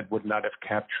saying is that would not have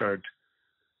captured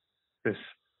this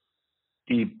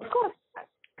deep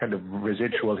kind of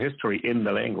residual history in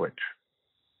the language.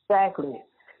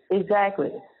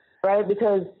 Exactly. Right?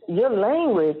 Because your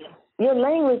language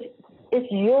is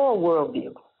your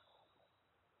worldview.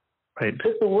 Right.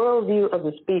 It's the worldview of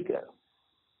the speaker.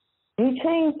 You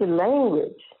change the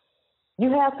language, you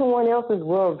have someone else's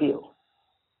worldview.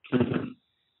 Mm-hmm.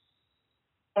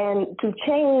 And to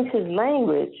change his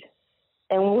language,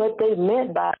 and what they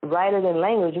meant by write it in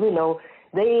language, we know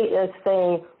they are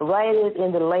saying write it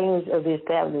in the language of the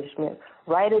establishment,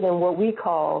 write it in what we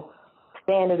call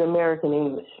standard American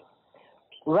English.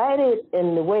 Write it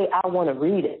in the way I want to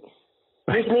read it,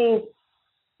 which means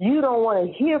you don't want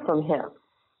to hear from him.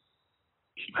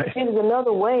 Here's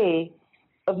another way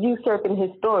of usurping his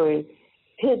story.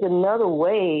 Here's another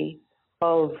way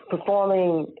of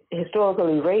performing historical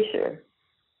erasure.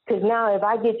 Because now if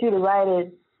I get you to write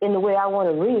it in the way I want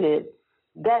to read it,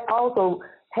 that also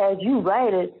has you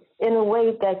write it in a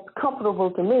way that's comfortable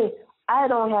to me. I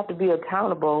don't have to be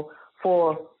accountable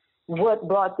for what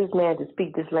brought this man to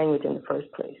speak this language in the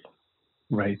first place.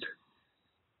 Right.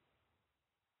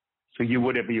 So you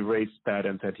would have erased that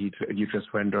and that you just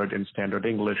rendered in standard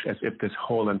English as if this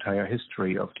whole entire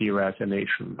history of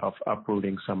deracination, of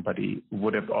uprooting somebody,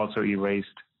 would have also erased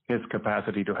his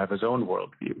capacity to have his own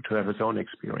worldview, to have his own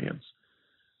experience.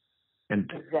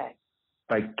 And exactly.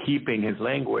 By keeping his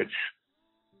language,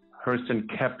 Hurston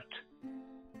kept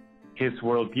his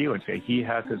worldview and say he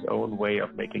has his own way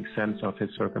of making sense of his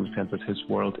circumstances, his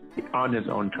world, on his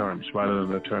own terms, rather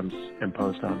than the terms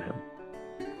imposed on him.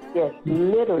 Yes,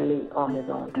 literally on his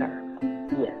own terms.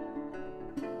 Yes.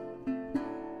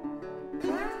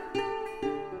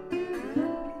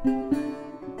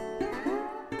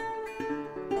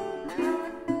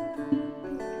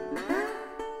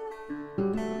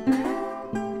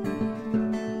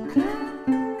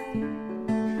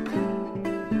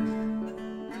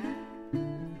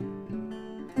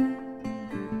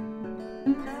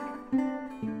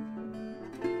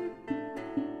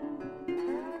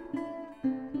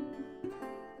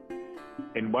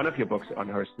 In one of your books on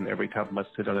Hurston, Every Top Must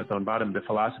Sit on Its Own Bottom, The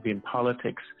Philosophy and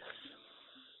Politics,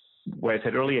 where I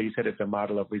said earlier, you said it's a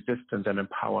model of resistance and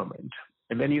empowerment.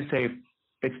 And then you say,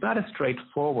 it's not a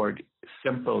straightforward,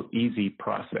 simple, easy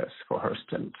process for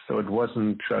Hurston. So it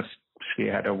wasn't just she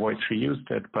had a voice, she used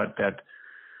it, but that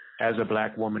as a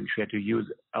Black woman, she had to use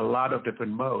a lot of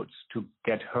different modes to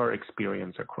get her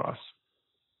experience across.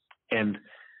 And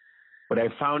what I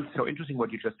found so interesting,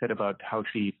 what you just said about how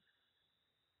she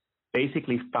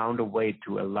basically found a way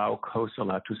to allow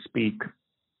Kosala to speak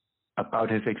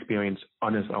about his experience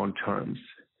on his own terms.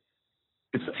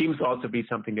 It seems also to be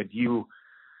something that you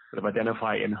sort of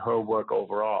identify in her work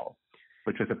overall,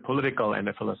 which is a political and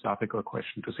a philosophical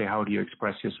question to say, how do you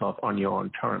express yourself on your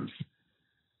own terms?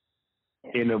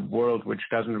 In a world which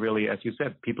doesn't really, as you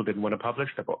said, people didn't want to publish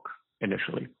the book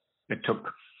initially. It took,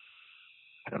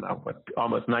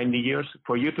 almost 90 years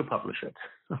for you to publish it,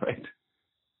 right?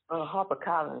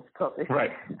 HarperCollins published.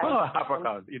 Right. Oh,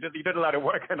 HarperCollins. You did a lot of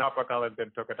work in HarperCollins and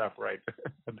took it up, right?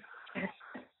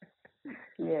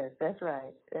 Yes, that's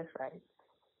right. That's right.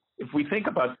 If we think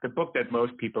about the book that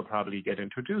most people probably get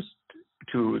introduced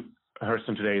to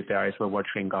Hurston today, is Their Eyes Were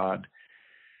Watching God,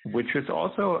 which is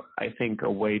also, I think, a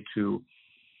way to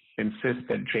insist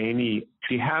that Janie,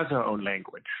 she has her own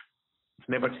language. It's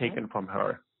never taken from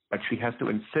her, but she has to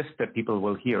insist that people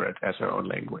will hear it as her own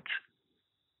language.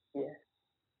 Yes.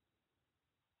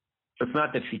 It's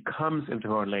not that she comes into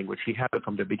her own language, she had it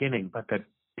from the beginning, but that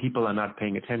people are not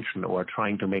paying attention or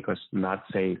trying to make us not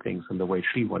say things in the way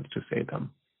she wants to say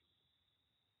them.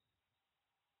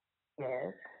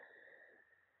 Yes.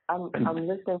 I'm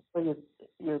listening for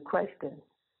your question.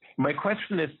 My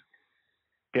question is,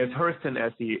 there's Hurston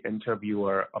as the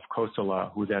interviewer of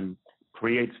Kosola, who then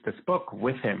creates this book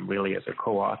with him, really, as a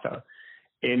co-author.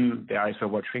 In The Eyes of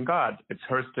a Watching God, it's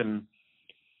Hurston,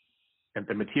 and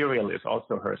the material is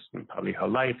also Hurston, probably her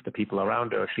life, the people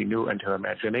around her she knew, and her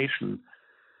imagination,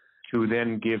 to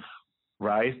then give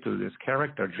rise to this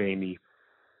character, Janie,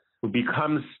 who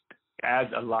becomes as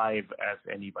alive as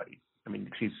anybody. I mean,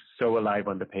 she's so alive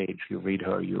on the page. You read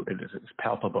her, it's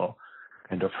palpable,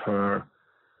 kind of her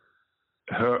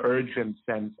urgent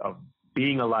sense of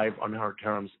being alive on her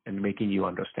terms and making you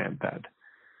understand that.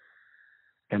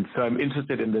 And so I'm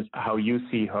interested in this, how you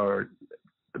see her,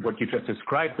 what you just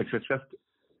described, which was just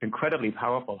incredibly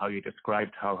powerful, how you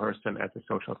described how Hurston, as a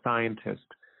social scientist,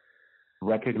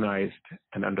 recognized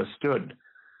and understood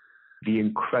the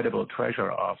incredible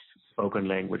treasure of spoken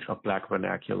language, of Black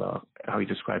vernacular, how you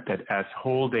described that as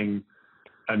holding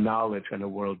a knowledge and a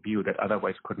worldview that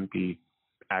otherwise couldn't be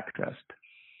accessed.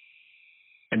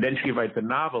 And then she writes a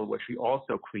novel where she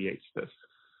also creates this.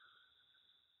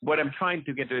 What I'm trying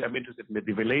to get to, I'm interested in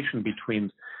the relation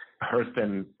between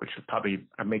Hurston, which is probably,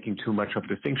 I'm making too much of a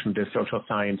distinction, the social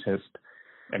scientist,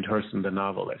 and Hurston, the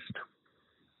novelist.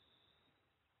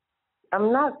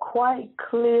 I'm not quite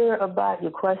clear about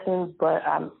your question, but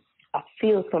I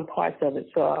feel some parts of it,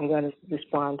 so I'm going to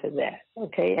respond to that,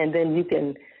 okay? And then you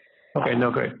can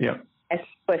Great, yeah. Ask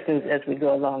questions as we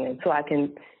go along, and so I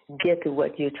can get to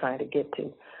what you're trying to get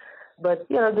to. But,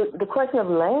 the question of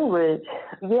language,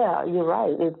 yeah, you're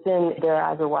right. It's in Their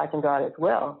Eyes Are Watching God as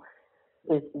well.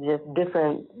 It's just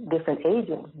different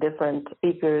agents, different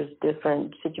speakers,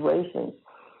 different situations.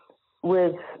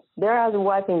 With Their Eyes Are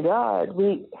Watching God,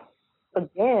 we,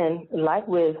 again, like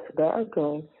with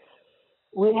Barracoon,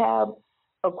 we have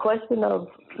a question of,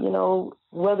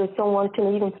 whether someone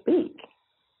can even speak,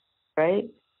 right?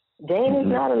 Jane is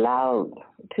not allowed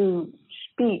to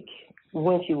speak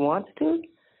when she wants to,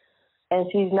 and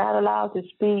she's not allowed to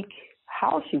speak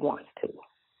how she wants to.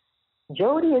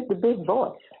 Jody is the big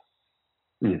voice.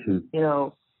 Mm-hmm.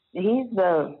 He's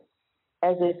the,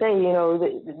 as they say,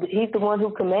 he's the one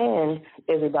who commands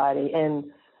everybody, and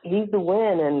he's the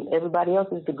wind, and everybody else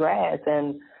is the grass,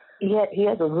 and he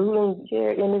has a ruling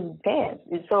chair in his pants.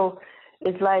 And so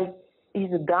it's like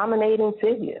he's a dominating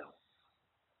figure.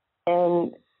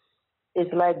 And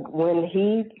it's like when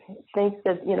he thinks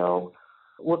that,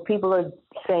 what people are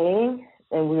saying,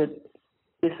 and we're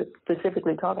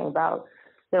specifically talking about,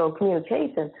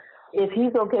 communication, if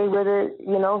he's okay with it,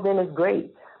 then it's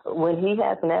great. When he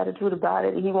has an attitude about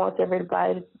it, he wants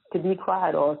everybody to be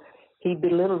quiet, or he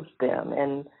belittles them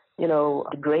and,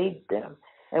 degrades them.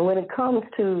 And when it comes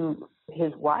to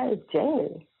his wife,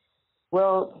 Janie,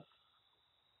 well,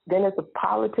 then it's a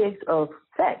politics of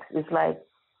sex. It's like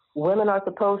women are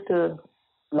supposed to,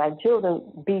 like children,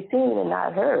 be seen and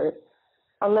not heard,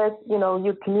 unless,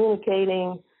 you're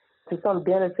communicating to some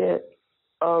benefit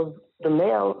of the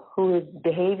male who is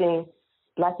behaving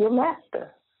like your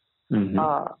master,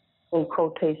 in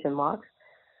quotation marks.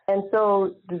 And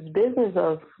so this business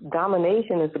of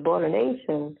domination and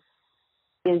subordination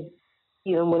is,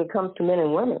 when it comes to men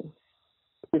and women,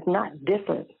 it's not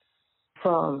different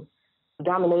from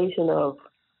domination of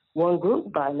one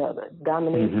group by another,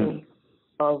 domination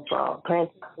of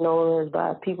plantation owners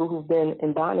by people who've been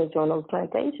in bondage on those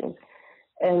plantations,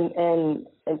 and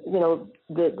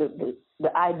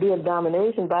the idea of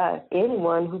domination by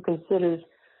anyone who considers,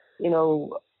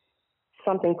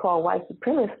 something called white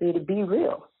supremacy to be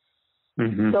real.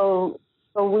 So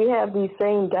we have these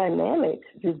same dynamics,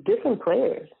 just different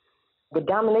players, but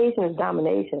domination is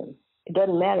domination. It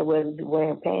doesn't matter whether you're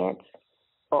wearing pants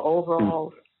or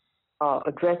overalls or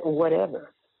a dress or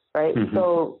whatever, right?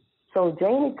 So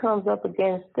Janie comes up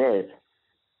against this,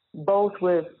 both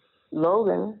with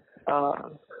Logan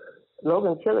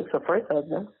Killick's her first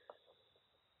husband,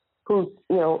 who,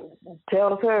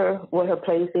 tells her what her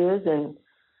place is and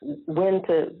when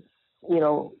to,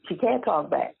 she can't talk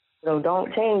back.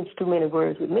 Don't change too many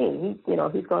words with me.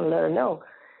 He's going to let her know,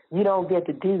 you don't get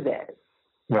to do that.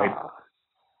 Right.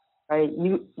 Right.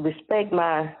 You respect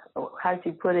my, how do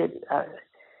you put it,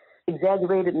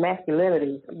 exaggerated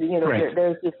masculinity. Right.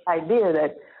 There's this idea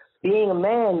that being a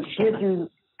man gives you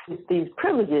these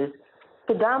privileges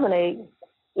to dominate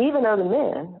even other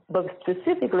men, but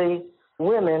specifically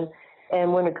women.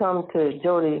 And when it comes to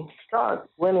Jody Stark,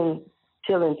 women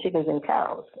killing chickens and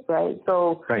cows, right?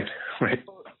 So right.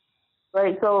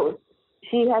 So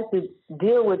she has to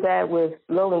deal with that with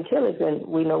Logan Killick, and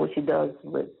we know what she does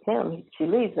with him. She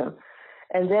leaves him,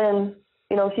 and then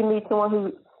she meets someone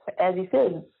who, as he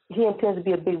said, he intends to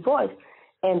be a big voice,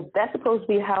 and that's supposed to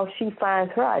be how she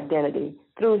finds her identity,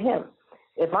 through him.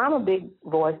 If I'm a big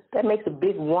voice, that makes a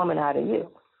big woman out of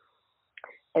you.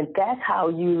 And that's how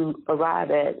you arrive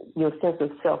at your sense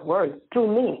of self-worth,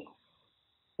 through me.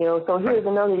 You know, so here's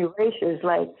another erasure. It's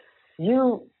like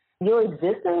your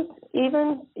existence,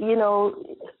 even, you know,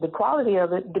 the quality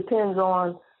of it depends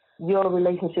on your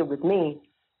relationship with me.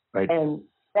 Right. And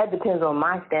that depends on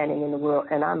my standing in the world,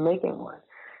 and I'm making one.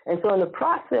 And so in the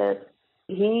process,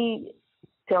 he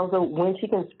tells her when she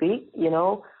can speak. You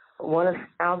know, one of the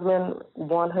townsmen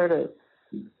want her to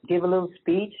give a little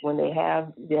speech when they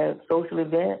have their social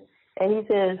event. And he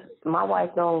says, my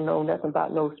wife don't know nothing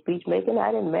about no speech making.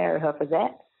 I didn't marry her for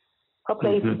that. Her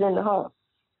place is in the home.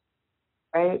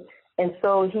 Right? And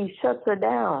so he shuts her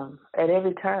down at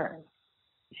every turn.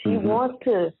 She wants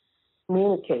to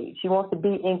communicate. She wants to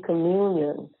be in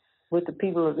communion with the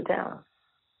people of the town.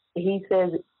 He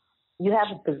says, you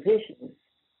have a position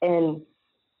and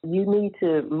you need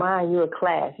to mind your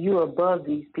class. You're above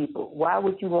these people. Why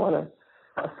would you want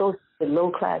to associate with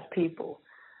low-class people?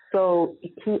 So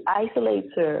he isolates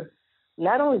her,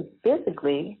 not only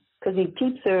physically, because he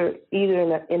keeps her either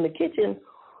in the kitchen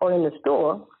or in the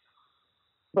store,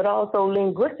 but also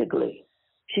linguistically.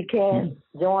 She can't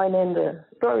join in the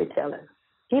storytelling.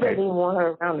 He doesn't even want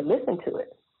her around to listen to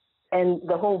it. And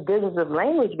the whole business of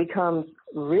language becomes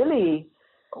really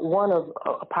one of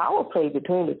a power play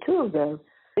between the two of them,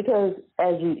 because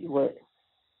as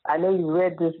I know you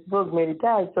read this book many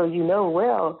times, so you know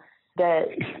well that,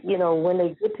 you know, when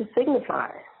they get to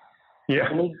signifying,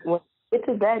 when they get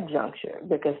to that juncture,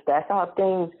 because that's how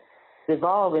things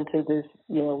evolve into this,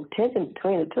 you know, tension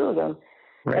between the two of them.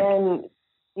 Right. And,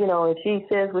 you know, and she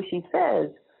says what she says,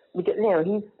 because, you know,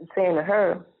 he's saying to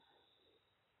her,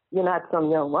 you're not some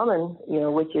young woman, you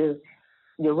know, which is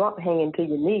your rump hanging to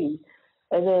your knees.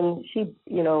 And then she,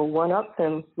 you know, one-ups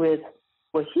him with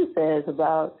what she says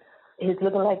about he's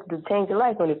looking like the change of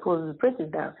life when he pulls his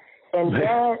britches down. And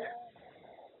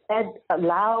that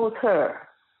allows her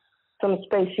some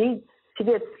space. She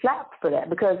gets slapped for that,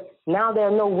 because now there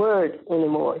are no words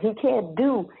anymore. He can't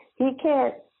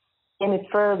any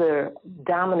further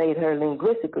dominate her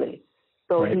linguistically.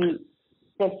 So he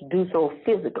has to do so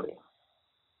physically.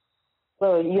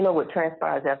 So you know what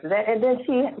transpires after that. And then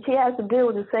she has to deal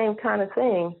with the same kind of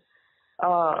thing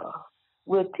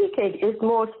with TK. It's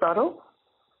more subtle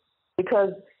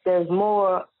because there's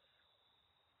more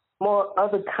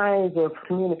other kinds of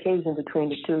communication between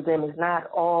the two of them. It's not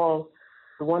all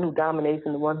the one who dominates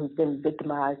and the one who's been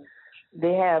victimized.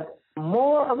 They have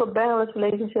more of a balanced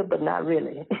relationship, but not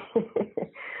really.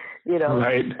 You know.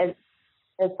 Right.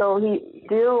 And so he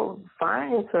still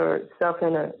finds herself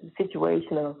in a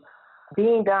situation of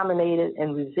being dominated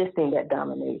and resisting that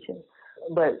domination.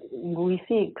 But we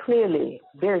see it clearly,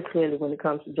 very clearly, when it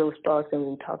comes to Joe Starks and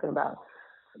we're talking about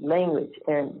language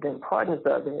and the importance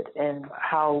of it and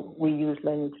how we use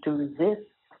language to resist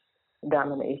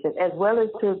domination as well as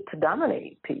to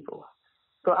dominate people.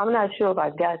 So I'm not sure if I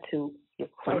got to your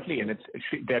question. Totally, and it's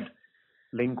that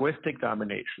linguistic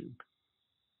domination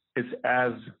is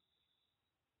as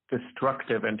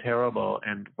destructive and terrible,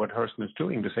 and what Hurston is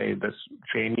doing to say this,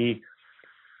 Janie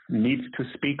needs to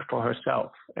speak for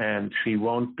herself, and she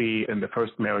won't be, in the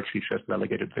first marriage she's just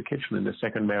relegated to the kitchen. In the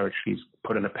second marriage she's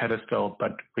put on a pedestal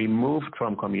but removed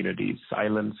from community,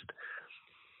 silenced.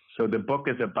 So the book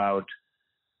is about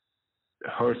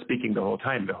her speaking the whole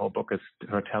time. The whole book is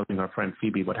her telling her friend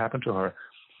Phoebe what happened to her.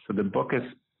 So the book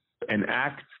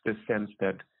enacts the sense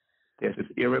that there's this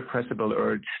irrepressible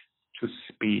urge to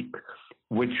speak,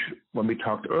 which, when we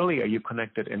talked earlier, you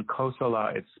connected in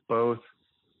Kosala. It's both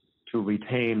to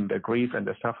retain the grief and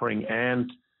the suffering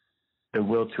and the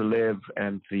will to live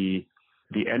and the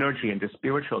energy and the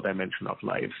spiritual dimension of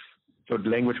life. So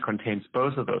language contains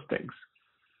both of those things.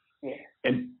 Yeah.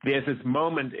 And there's this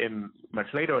moment much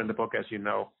later in the book, as you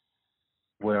know,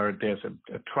 where there's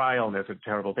a trial and there's a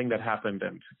terrible thing that happened,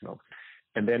 and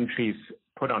then she's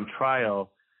put on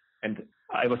trial. And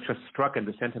I was just struck, and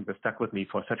the sentence that stuck with me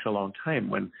for such a long time,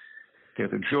 when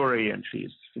there's a jury and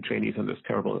Janie's in this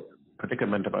terrible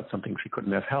predicament about something she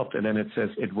couldn't have helped. And then it says,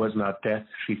 it was not death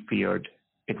she feared,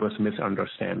 it was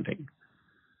misunderstanding.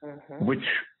 Which,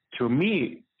 to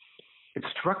me, it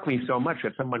struck me so much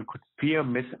that someone could fear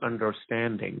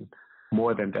misunderstanding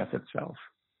more than death itself.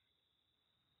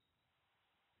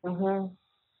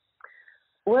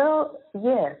 Well,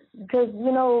 yes, because,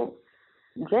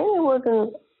 Janie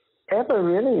wasn't ever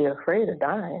really afraid of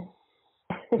dying.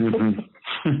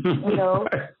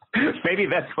 Maybe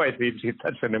that's why she's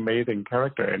such an amazing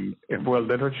character in world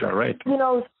literature, right?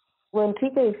 When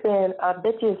TK said, I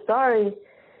bet you're sorry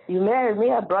you married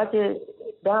me, I brought you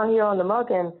down here on the muck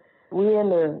and we're in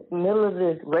the middle of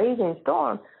this raging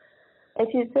storm. And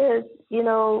she says,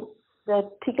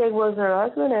 that TK was her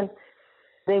husband and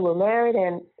they were married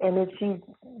and if she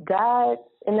died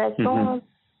in that storm,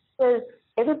 says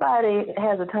everybody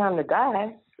has a time to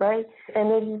die, right? And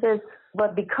then she says,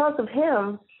 but because of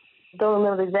him, don't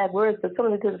remember the exact words, but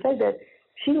something to the effect that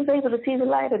she was able to see the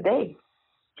light of day.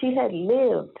 She had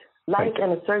lived life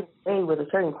in a certain way with a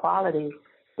certain quality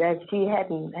that she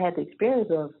hadn't had the experience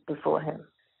of before him.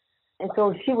 And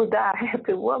so she was die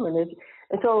happy woman.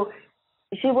 And so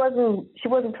she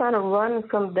wasn't trying to run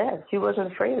from death. She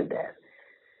wasn't afraid of death.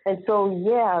 And so,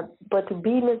 yeah, but to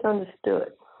be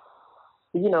misunderstood,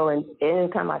 you know, and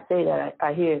anytime I say that,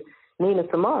 I hear Nina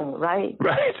Simone, right?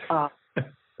 Right.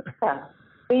 Yeah.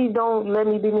 Please don't let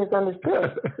me be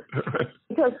misunderstood. Right.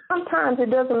 Because sometimes it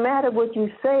doesn't matter what you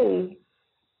say.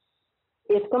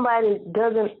 If somebody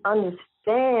doesn't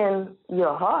understand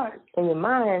your heart and your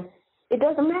mind, it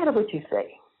doesn't matter what you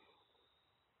say.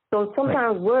 So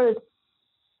sometimes words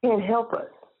can't help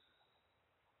us.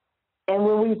 And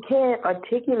when we can't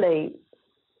articulate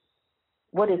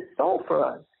what is sold for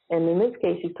us, and in this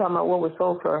case, she's talking about what was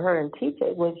sold for her and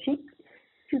TJ, when she's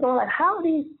going like, how are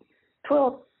these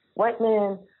 12 white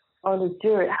men on the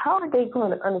jury, how are they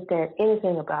going to understand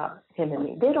anything about him and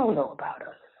me? They don't know about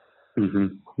us.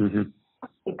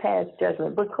 They pass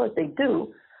judgment, but of course they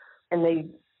do, and they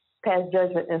pass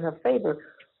judgment in her favor.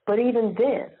 But even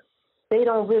then, they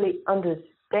don't really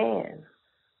understand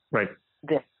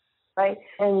this, right?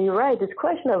 And you're right, this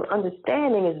question of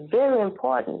understanding is very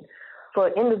important for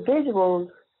individuals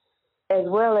as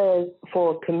well as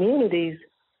for communities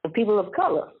of people of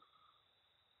color.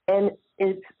 And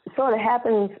it sort of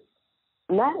happens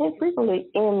not infrequently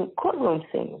in courtroom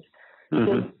scenes.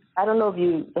 Because I don't know if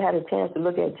you had a chance to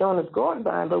look at Jonas Gordon,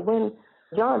 but when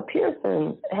John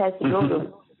Pearson has to go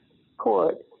to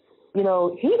court, you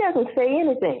know, he doesn't say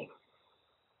anything.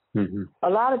 A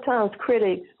lot of times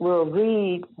critics will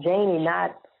read Janie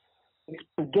not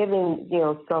giving, you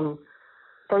know, some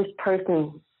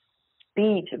first-person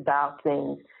speech about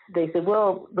things. They say,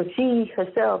 well, but she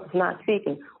herself is not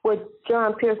speaking. Well,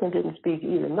 John Pearson didn't speak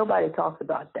either. Nobody talks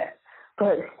about that.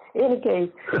 But in any case,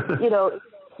 you know,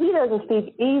 he doesn't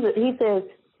speak either. He says,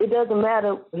 it doesn't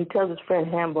matter, he tells his friend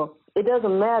Hamburg, it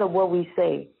doesn't matter what we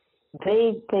say.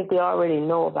 They think they already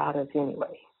know about us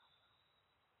anyway.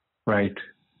 Right.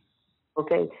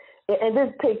 Okay? And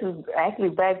this takes us actually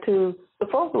back to the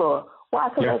folklore. Why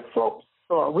collect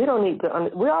folklore? We don't need to,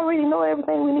 we already know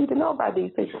everything we need to know about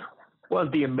these people. Well,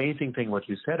 the amazing thing, what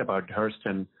you said about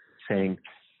Hurston saying,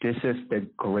 this is the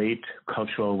great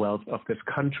cultural wealth of this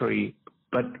country,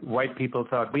 but white people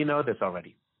thought, we know this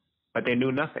already, but they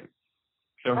knew nothing.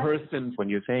 So Hurston, when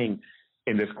you're saying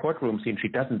in this courtroom scene, she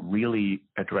doesn't really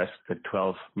address the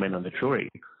 12 men on the jury.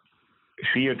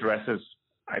 She addresses,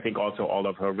 I think, also all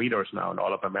of her readers now in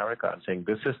all of America and saying,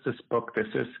 this is this book, this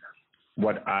is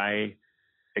what I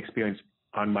experienced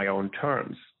on my own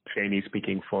terms. Janie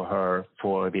speaking for her,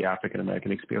 for the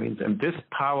African-American experience. And this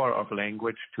power of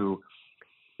language to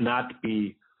not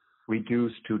be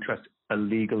reduced to just a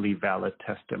legally valid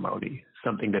testimony,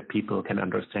 something that people can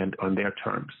understand on their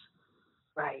terms.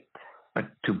 Right. But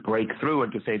to break through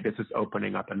and to say this is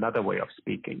opening up another way of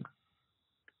speaking,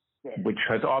 which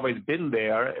has always been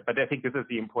there. But I think this is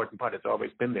the important part. It's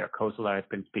always been there. Kosala has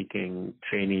been speaking,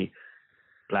 Janie,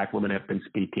 Black women have been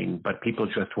speaking, but people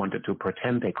just wanted to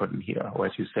pretend they couldn't hear. Or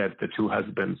as you said, the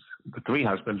three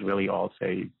husbands really all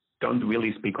say, don't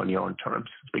really speak on your own terms,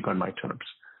 speak on my terms.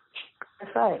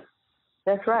 That's right.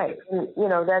 That's right. You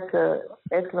know, that's an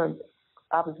excellent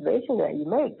observation that you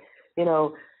make. You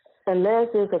know, unless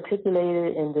it's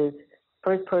articulated in this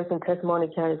first-person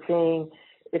testimony kind of thing,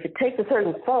 if it takes a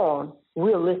certain form,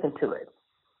 we'll listen to it.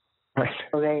 Right.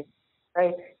 Okay?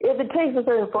 Right? If it takes a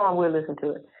certain form, we'll listen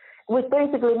to it. Which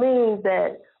basically means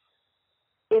that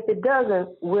if it doesn't,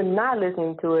 we're not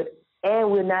listening to it and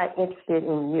we're not interested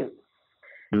in you.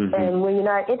 And when you're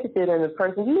not interested in the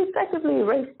person, you effectively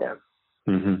erase them.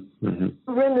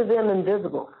 Render them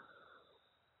invisible.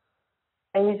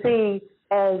 And you see,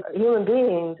 as human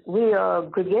beings, we are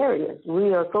gregarious.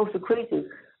 We are social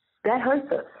creatures. That hurts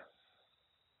us.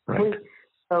 Right.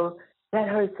 So that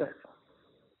hurts us.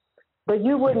 But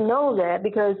you wouldn't know that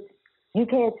because you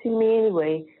can't see me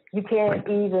anyway. You can't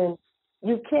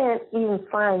even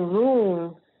find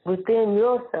room within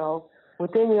yourself,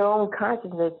 within your own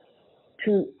consciousness,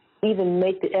 to even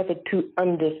make the effort to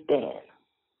understand.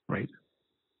 Right.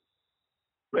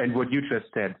 And what you just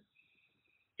said,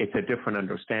 it's a different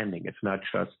understanding. It's not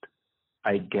just,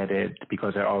 I get it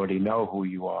because I already know who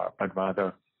you are, but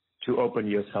rather to open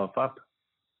yourself up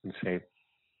and say,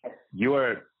 you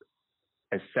are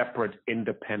a separate,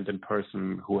 independent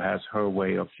person who has her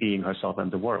way of seeing herself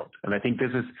and the world. And I think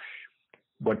this is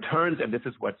what turns, and this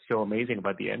is what's so amazing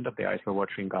about the end of The Eyes Were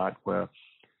Watching God, where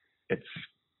it's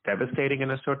devastating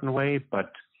in a certain way,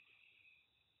 but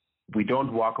we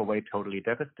don't walk away totally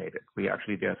devastated.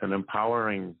 There's an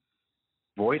empowering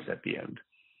voice at the end.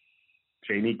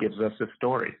 Janie gives us a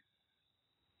story.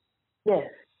 Yes.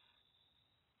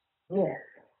 Yes.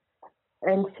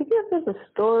 And she gives us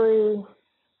a story.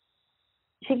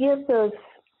 She gives us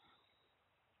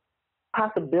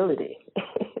possibility.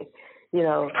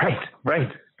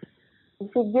 Right.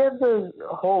 She gives us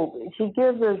hope. She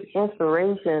gives us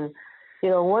inspiration.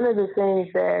 One of the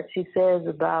things that she says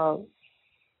about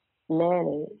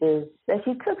Nanny is that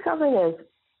she took something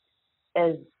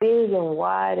as big and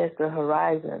wide as the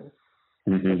horizon,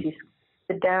 and she squeezed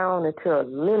it down into a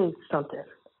little something,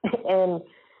 and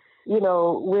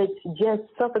which just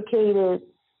suffocated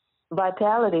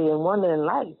vitality and wonder in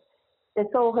life. And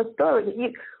so her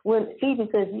story, when Phoebe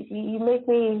says, you make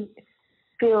me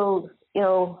feel, I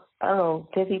don't know,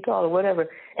 10 feet tall or whatever,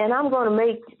 and I'm going to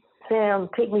make Sam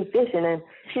take me fishing, and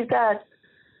she's got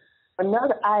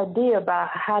another idea about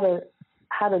how to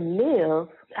live,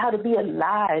 how to be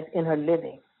alive in her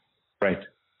living. Right.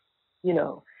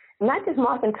 Not just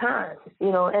marking time,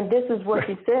 and this is what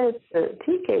she says to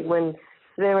TK when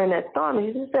they're in that storm.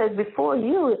 She just says, before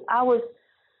you, I was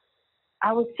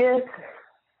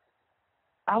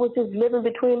just living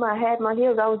between my head and my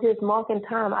heels. I was just marking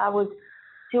time.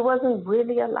 She wasn't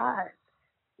really alive.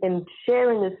 And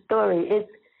sharing this story,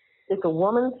 it's a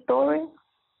woman's story.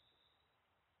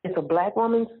 It's a Black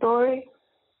woman's story.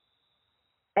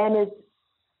 And it's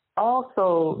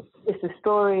a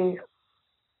story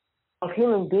of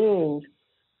human beings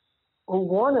who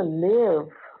want to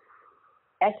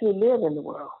actually live in the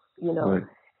world, Right.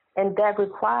 And that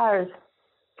requires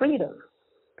freedom,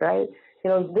 right?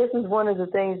 This is one of the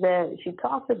things that she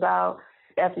talks about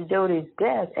after Jodi's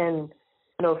death. And,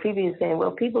 Phoebe is saying,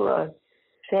 well, people are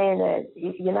saying that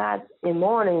you're not in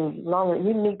mourning longer.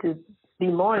 You need to be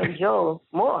mourning Joe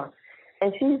more.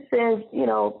 And she says,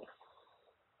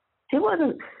 she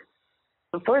wasn't,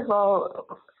 first of all,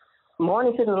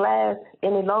 mourning shouldn't last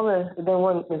any longer than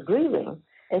one is grieving.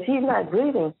 And she's not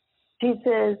grieving. She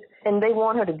says, and they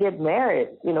want her to get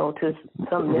married, to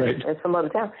some at some other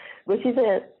time. But she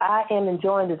says, I am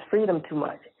enjoying this freedom too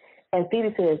much. And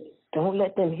Phoebe says, don't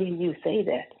let them hear you say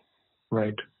that.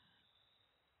 Right.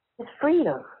 It's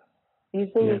freedom.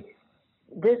 You see,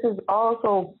 This is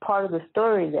also part of the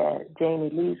story that Janie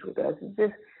leaves with us. It's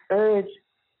this urge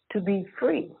to be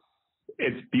free.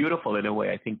 It's beautiful in a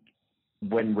way. I think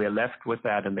when we're left with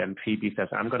that, and then Phoebe says,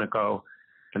 I'm going to go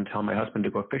and tell my husband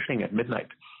to go fishing at midnight.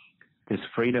 This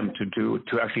freedom to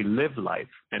actually live life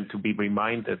and to be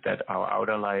reminded that our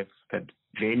outer life, that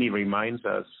Janie reminds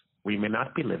us, we may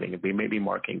not be living it. We may be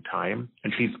marking time.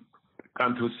 And she's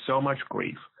gone through so much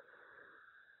grief.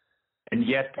 And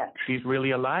yet she's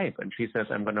really alive. And she says,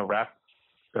 I'm going to wrap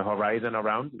the horizon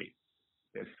around me.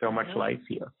 There's so much life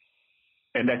here.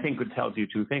 And I think it tells you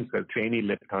two things, that Janie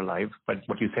lived her life, but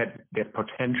what you said, there's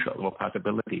potential or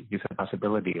possibility. You said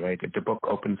possibility, right? The book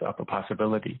opens up a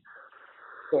possibility.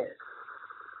 Yes.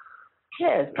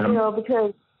 Yes,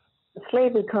 because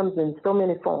slavery comes in so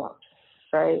many forms,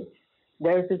 right?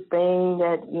 There's this thing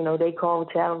that, they call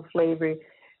chattel slavery,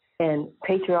 and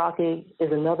patriarchy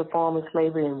is another form of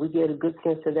slavery, and we get a good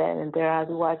sense of that in Their Eyes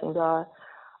Were Watching God.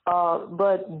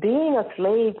 But being a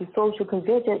slave to social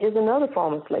convention is another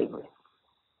form of slavery,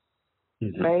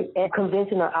 right? And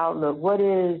conventional outlook. What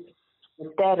is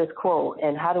the status quo,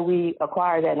 and how do we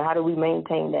acquire that, and how do we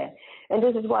maintain that? And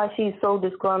this is why she's so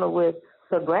disgruntled with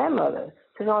her grandmother.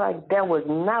 She's like, that was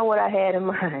not what I had in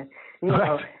mind,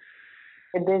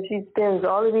 And then she spends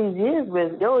all of these years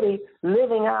with Jodi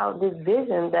living out this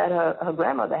vision that her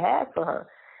grandmother had for her.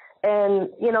 And,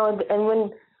 and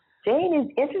when Jane is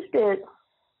interested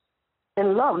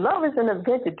in love is an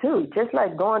adventure too, just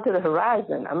like going to the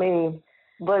horizon. I mean,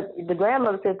 but the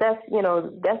grandmother says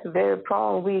that's a very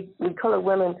prong we colored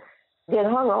women get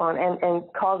hung on and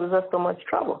causes us so much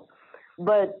trouble.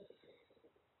 But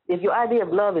if your idea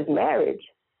of love is marriage,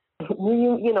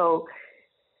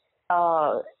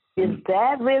 is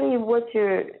that really what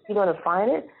you're going to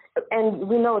find it? And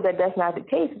we know that that's not the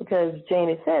case because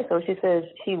Janie says so. She says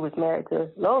she was married to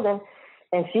Logan,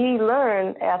 and she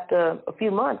learned after a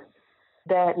few months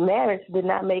that marriage did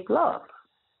not make love.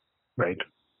 Right.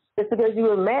 Just because you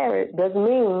were married doesn't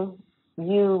mean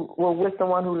you were with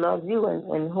someone who loves you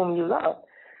and whom you love.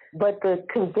 But the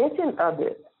convention of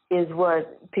it is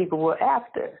what people were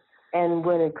after. And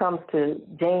when it comes to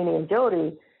Janie and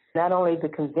Jodi, not only the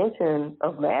convention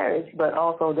of marriage, but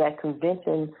also that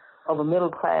convention of a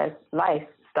middle-class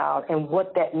lifestyle and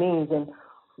what that means and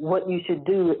what you should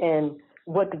do and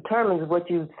what determines what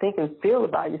you think and feel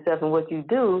about yourself and what you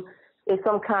do is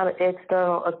some kind of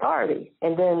external authority.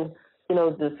 And then,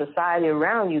 the society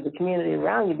around you, the community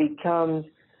around you becomes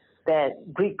that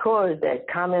Greek chorus that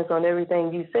comments on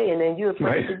everything you say, and then you're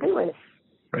afraid to do it.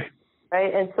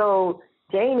 Right? And so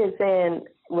Jane is saying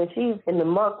when she's in the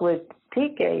muck with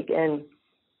tea cake and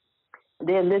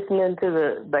they're listening to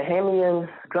the Bahamian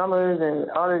drummers and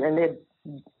all that, and they're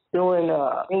doing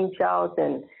green shouts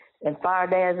and fire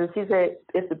dances. She said,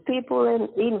 if the people in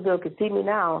Edenville could see me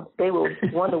now, they will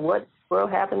wonder what will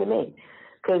happen to me.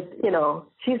 Because,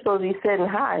 she's supposed to be sitting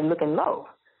high and looking low.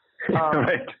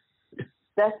 Right.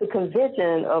 That's the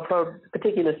convention of her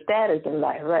particular status in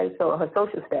life, right? So her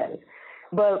social status.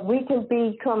 But we can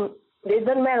become, it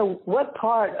doesn't matter what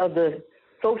part of the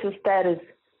social status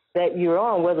that you're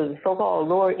on, whether the so-called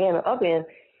lower end or up end,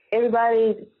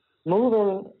 everybody's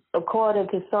moving according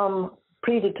to some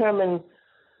predetermined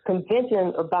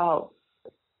convention about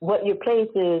what your place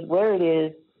is, where it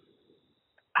is,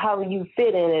 how you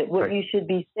fit in it, what you should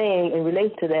be saying in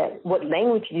relation to that, what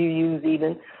language you use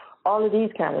even, all of these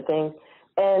kind of things.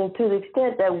 And to the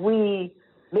extent that we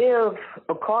live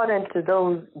according to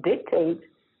those dictates,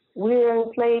 we're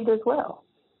enslaved as well.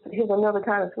 Here's another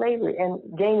kind of slavery. And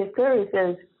Janie Curry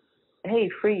says, hey,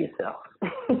 free yourself.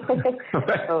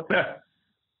 So,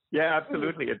 yeah,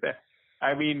 absolutely.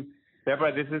 I mean,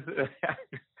 Deborah, this is,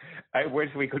 I wish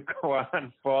we could go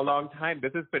on for a long time.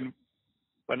 This has been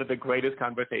one of the greatest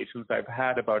conversations I've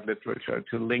had about literature,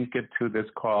 to link it to this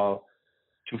call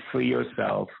to free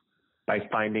yourself by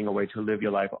finding a way to live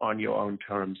your life on your own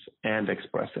terms and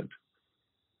express it.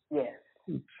 Yes.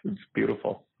 It's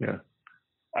beautiful. Yeah.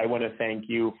 I want to thank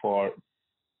you for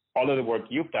all of the work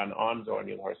you've done on Zora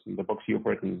Neale Hurston, the books you've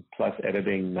written, plus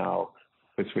editing now,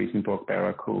 this recent book,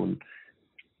 Barracoon.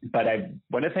 But I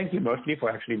want to thank you mostly for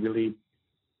actually really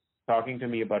talking to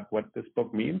me about what this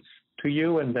book means to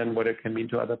you and then what it can mean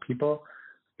to other people.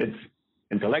 It's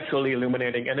intellectually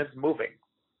illuminating and it's moving.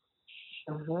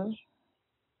 Mm-hmm.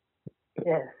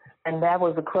 Yes. And that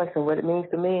was the question, what it means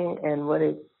to me and what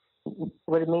it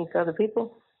means to other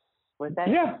people. Was that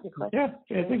the question?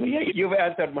 Yeah. You've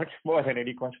answered much more than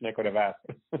any question I could have asked.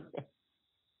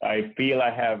 I feel I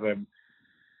have a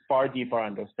far deeper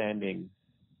understanding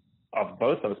of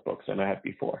both those books than I had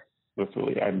before.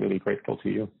 I'm really grateful to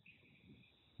you.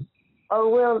 Oh,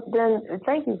 well, then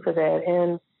thank you for that.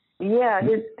 And yeah,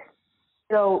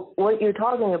 what you're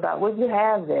talking about, what you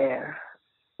have there,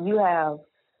 you have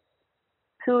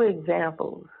two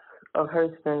examples of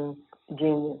Hurston's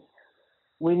genius.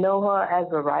 We know her as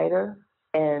a writer,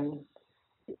 and,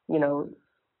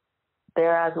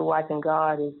 Their Eyes Were Watching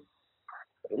God is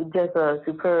just a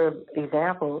superb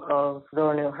example of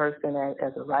Zora Neale Hurston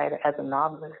as a writer, as a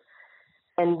novelist.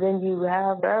 And then you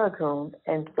have Barracoon,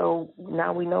 and so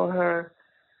now we know her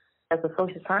as a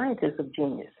social scientist of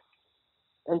genius.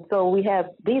 And so we have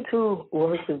these two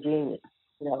works of genius,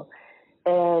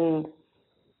 And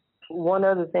one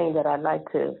other thing that I'd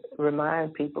like to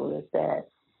remind people is that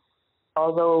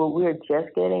although we're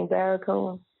just getting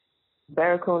Barracoon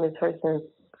is Hurston's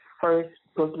first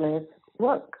book-length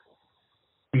work.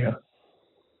 Yeah.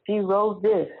 She wrote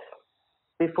this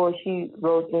before she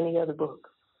wrote any other book.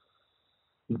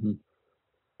 Mm-hmm.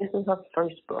 This is her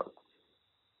first book,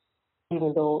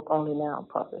 even though only now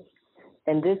published.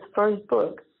 And this first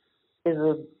book is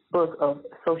a book of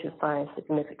social science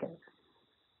significance,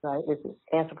 right? It's an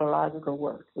anthropological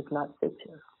work. It's not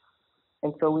fiction.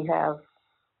 And so we have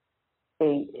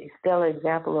a stellar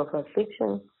example of her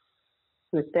fiction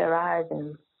with Their Eyes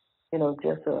and,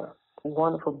 just a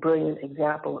wonderful, brilliant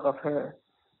example of her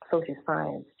social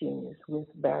science genius with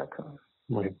Barracoon.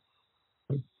 Right.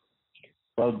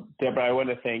 Well, Deborah, I want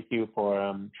to thank you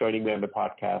for joining me on the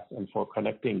podcast and for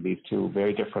connecting these two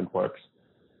very different works,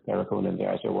 Barracoon and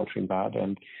Their Eyes Were Watching God.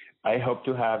 And I hope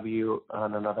to have you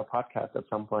on another podcast at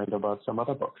some point about some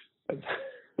other books that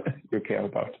you care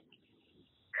about.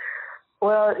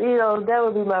 Well, that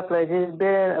would be my pleasure. It's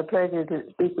been a pleasure to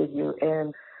speak with you.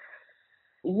 And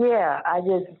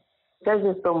there's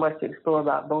just so much to explore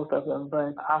about both of them.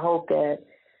 But I hope that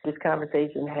this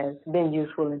conversation has been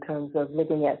useful in terms of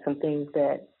looking at some things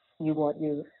that you want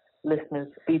your listeners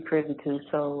to be privy to.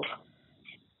 So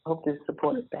I hope this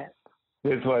supported that.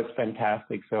 This was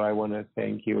fantastic. So I want to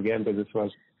thank you again, because this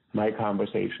was my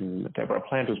conversation with Deborah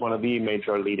Plant, who's one of the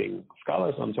major leading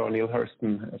scholars on Zora Neale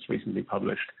Hurston, has recently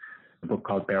published a book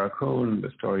called Barracoon, the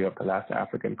story of the last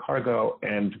African cargo,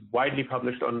 and widely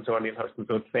published on Zora Neale Hurston.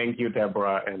 So thank you,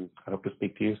 Deborah, and I hope to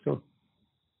speak to you soon.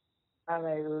 All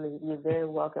right, Rudy, you're very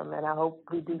welcome, and I hope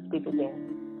we do speak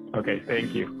again. Okay,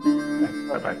 thank you.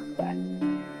 Bye-bye.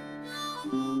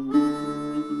 Bye.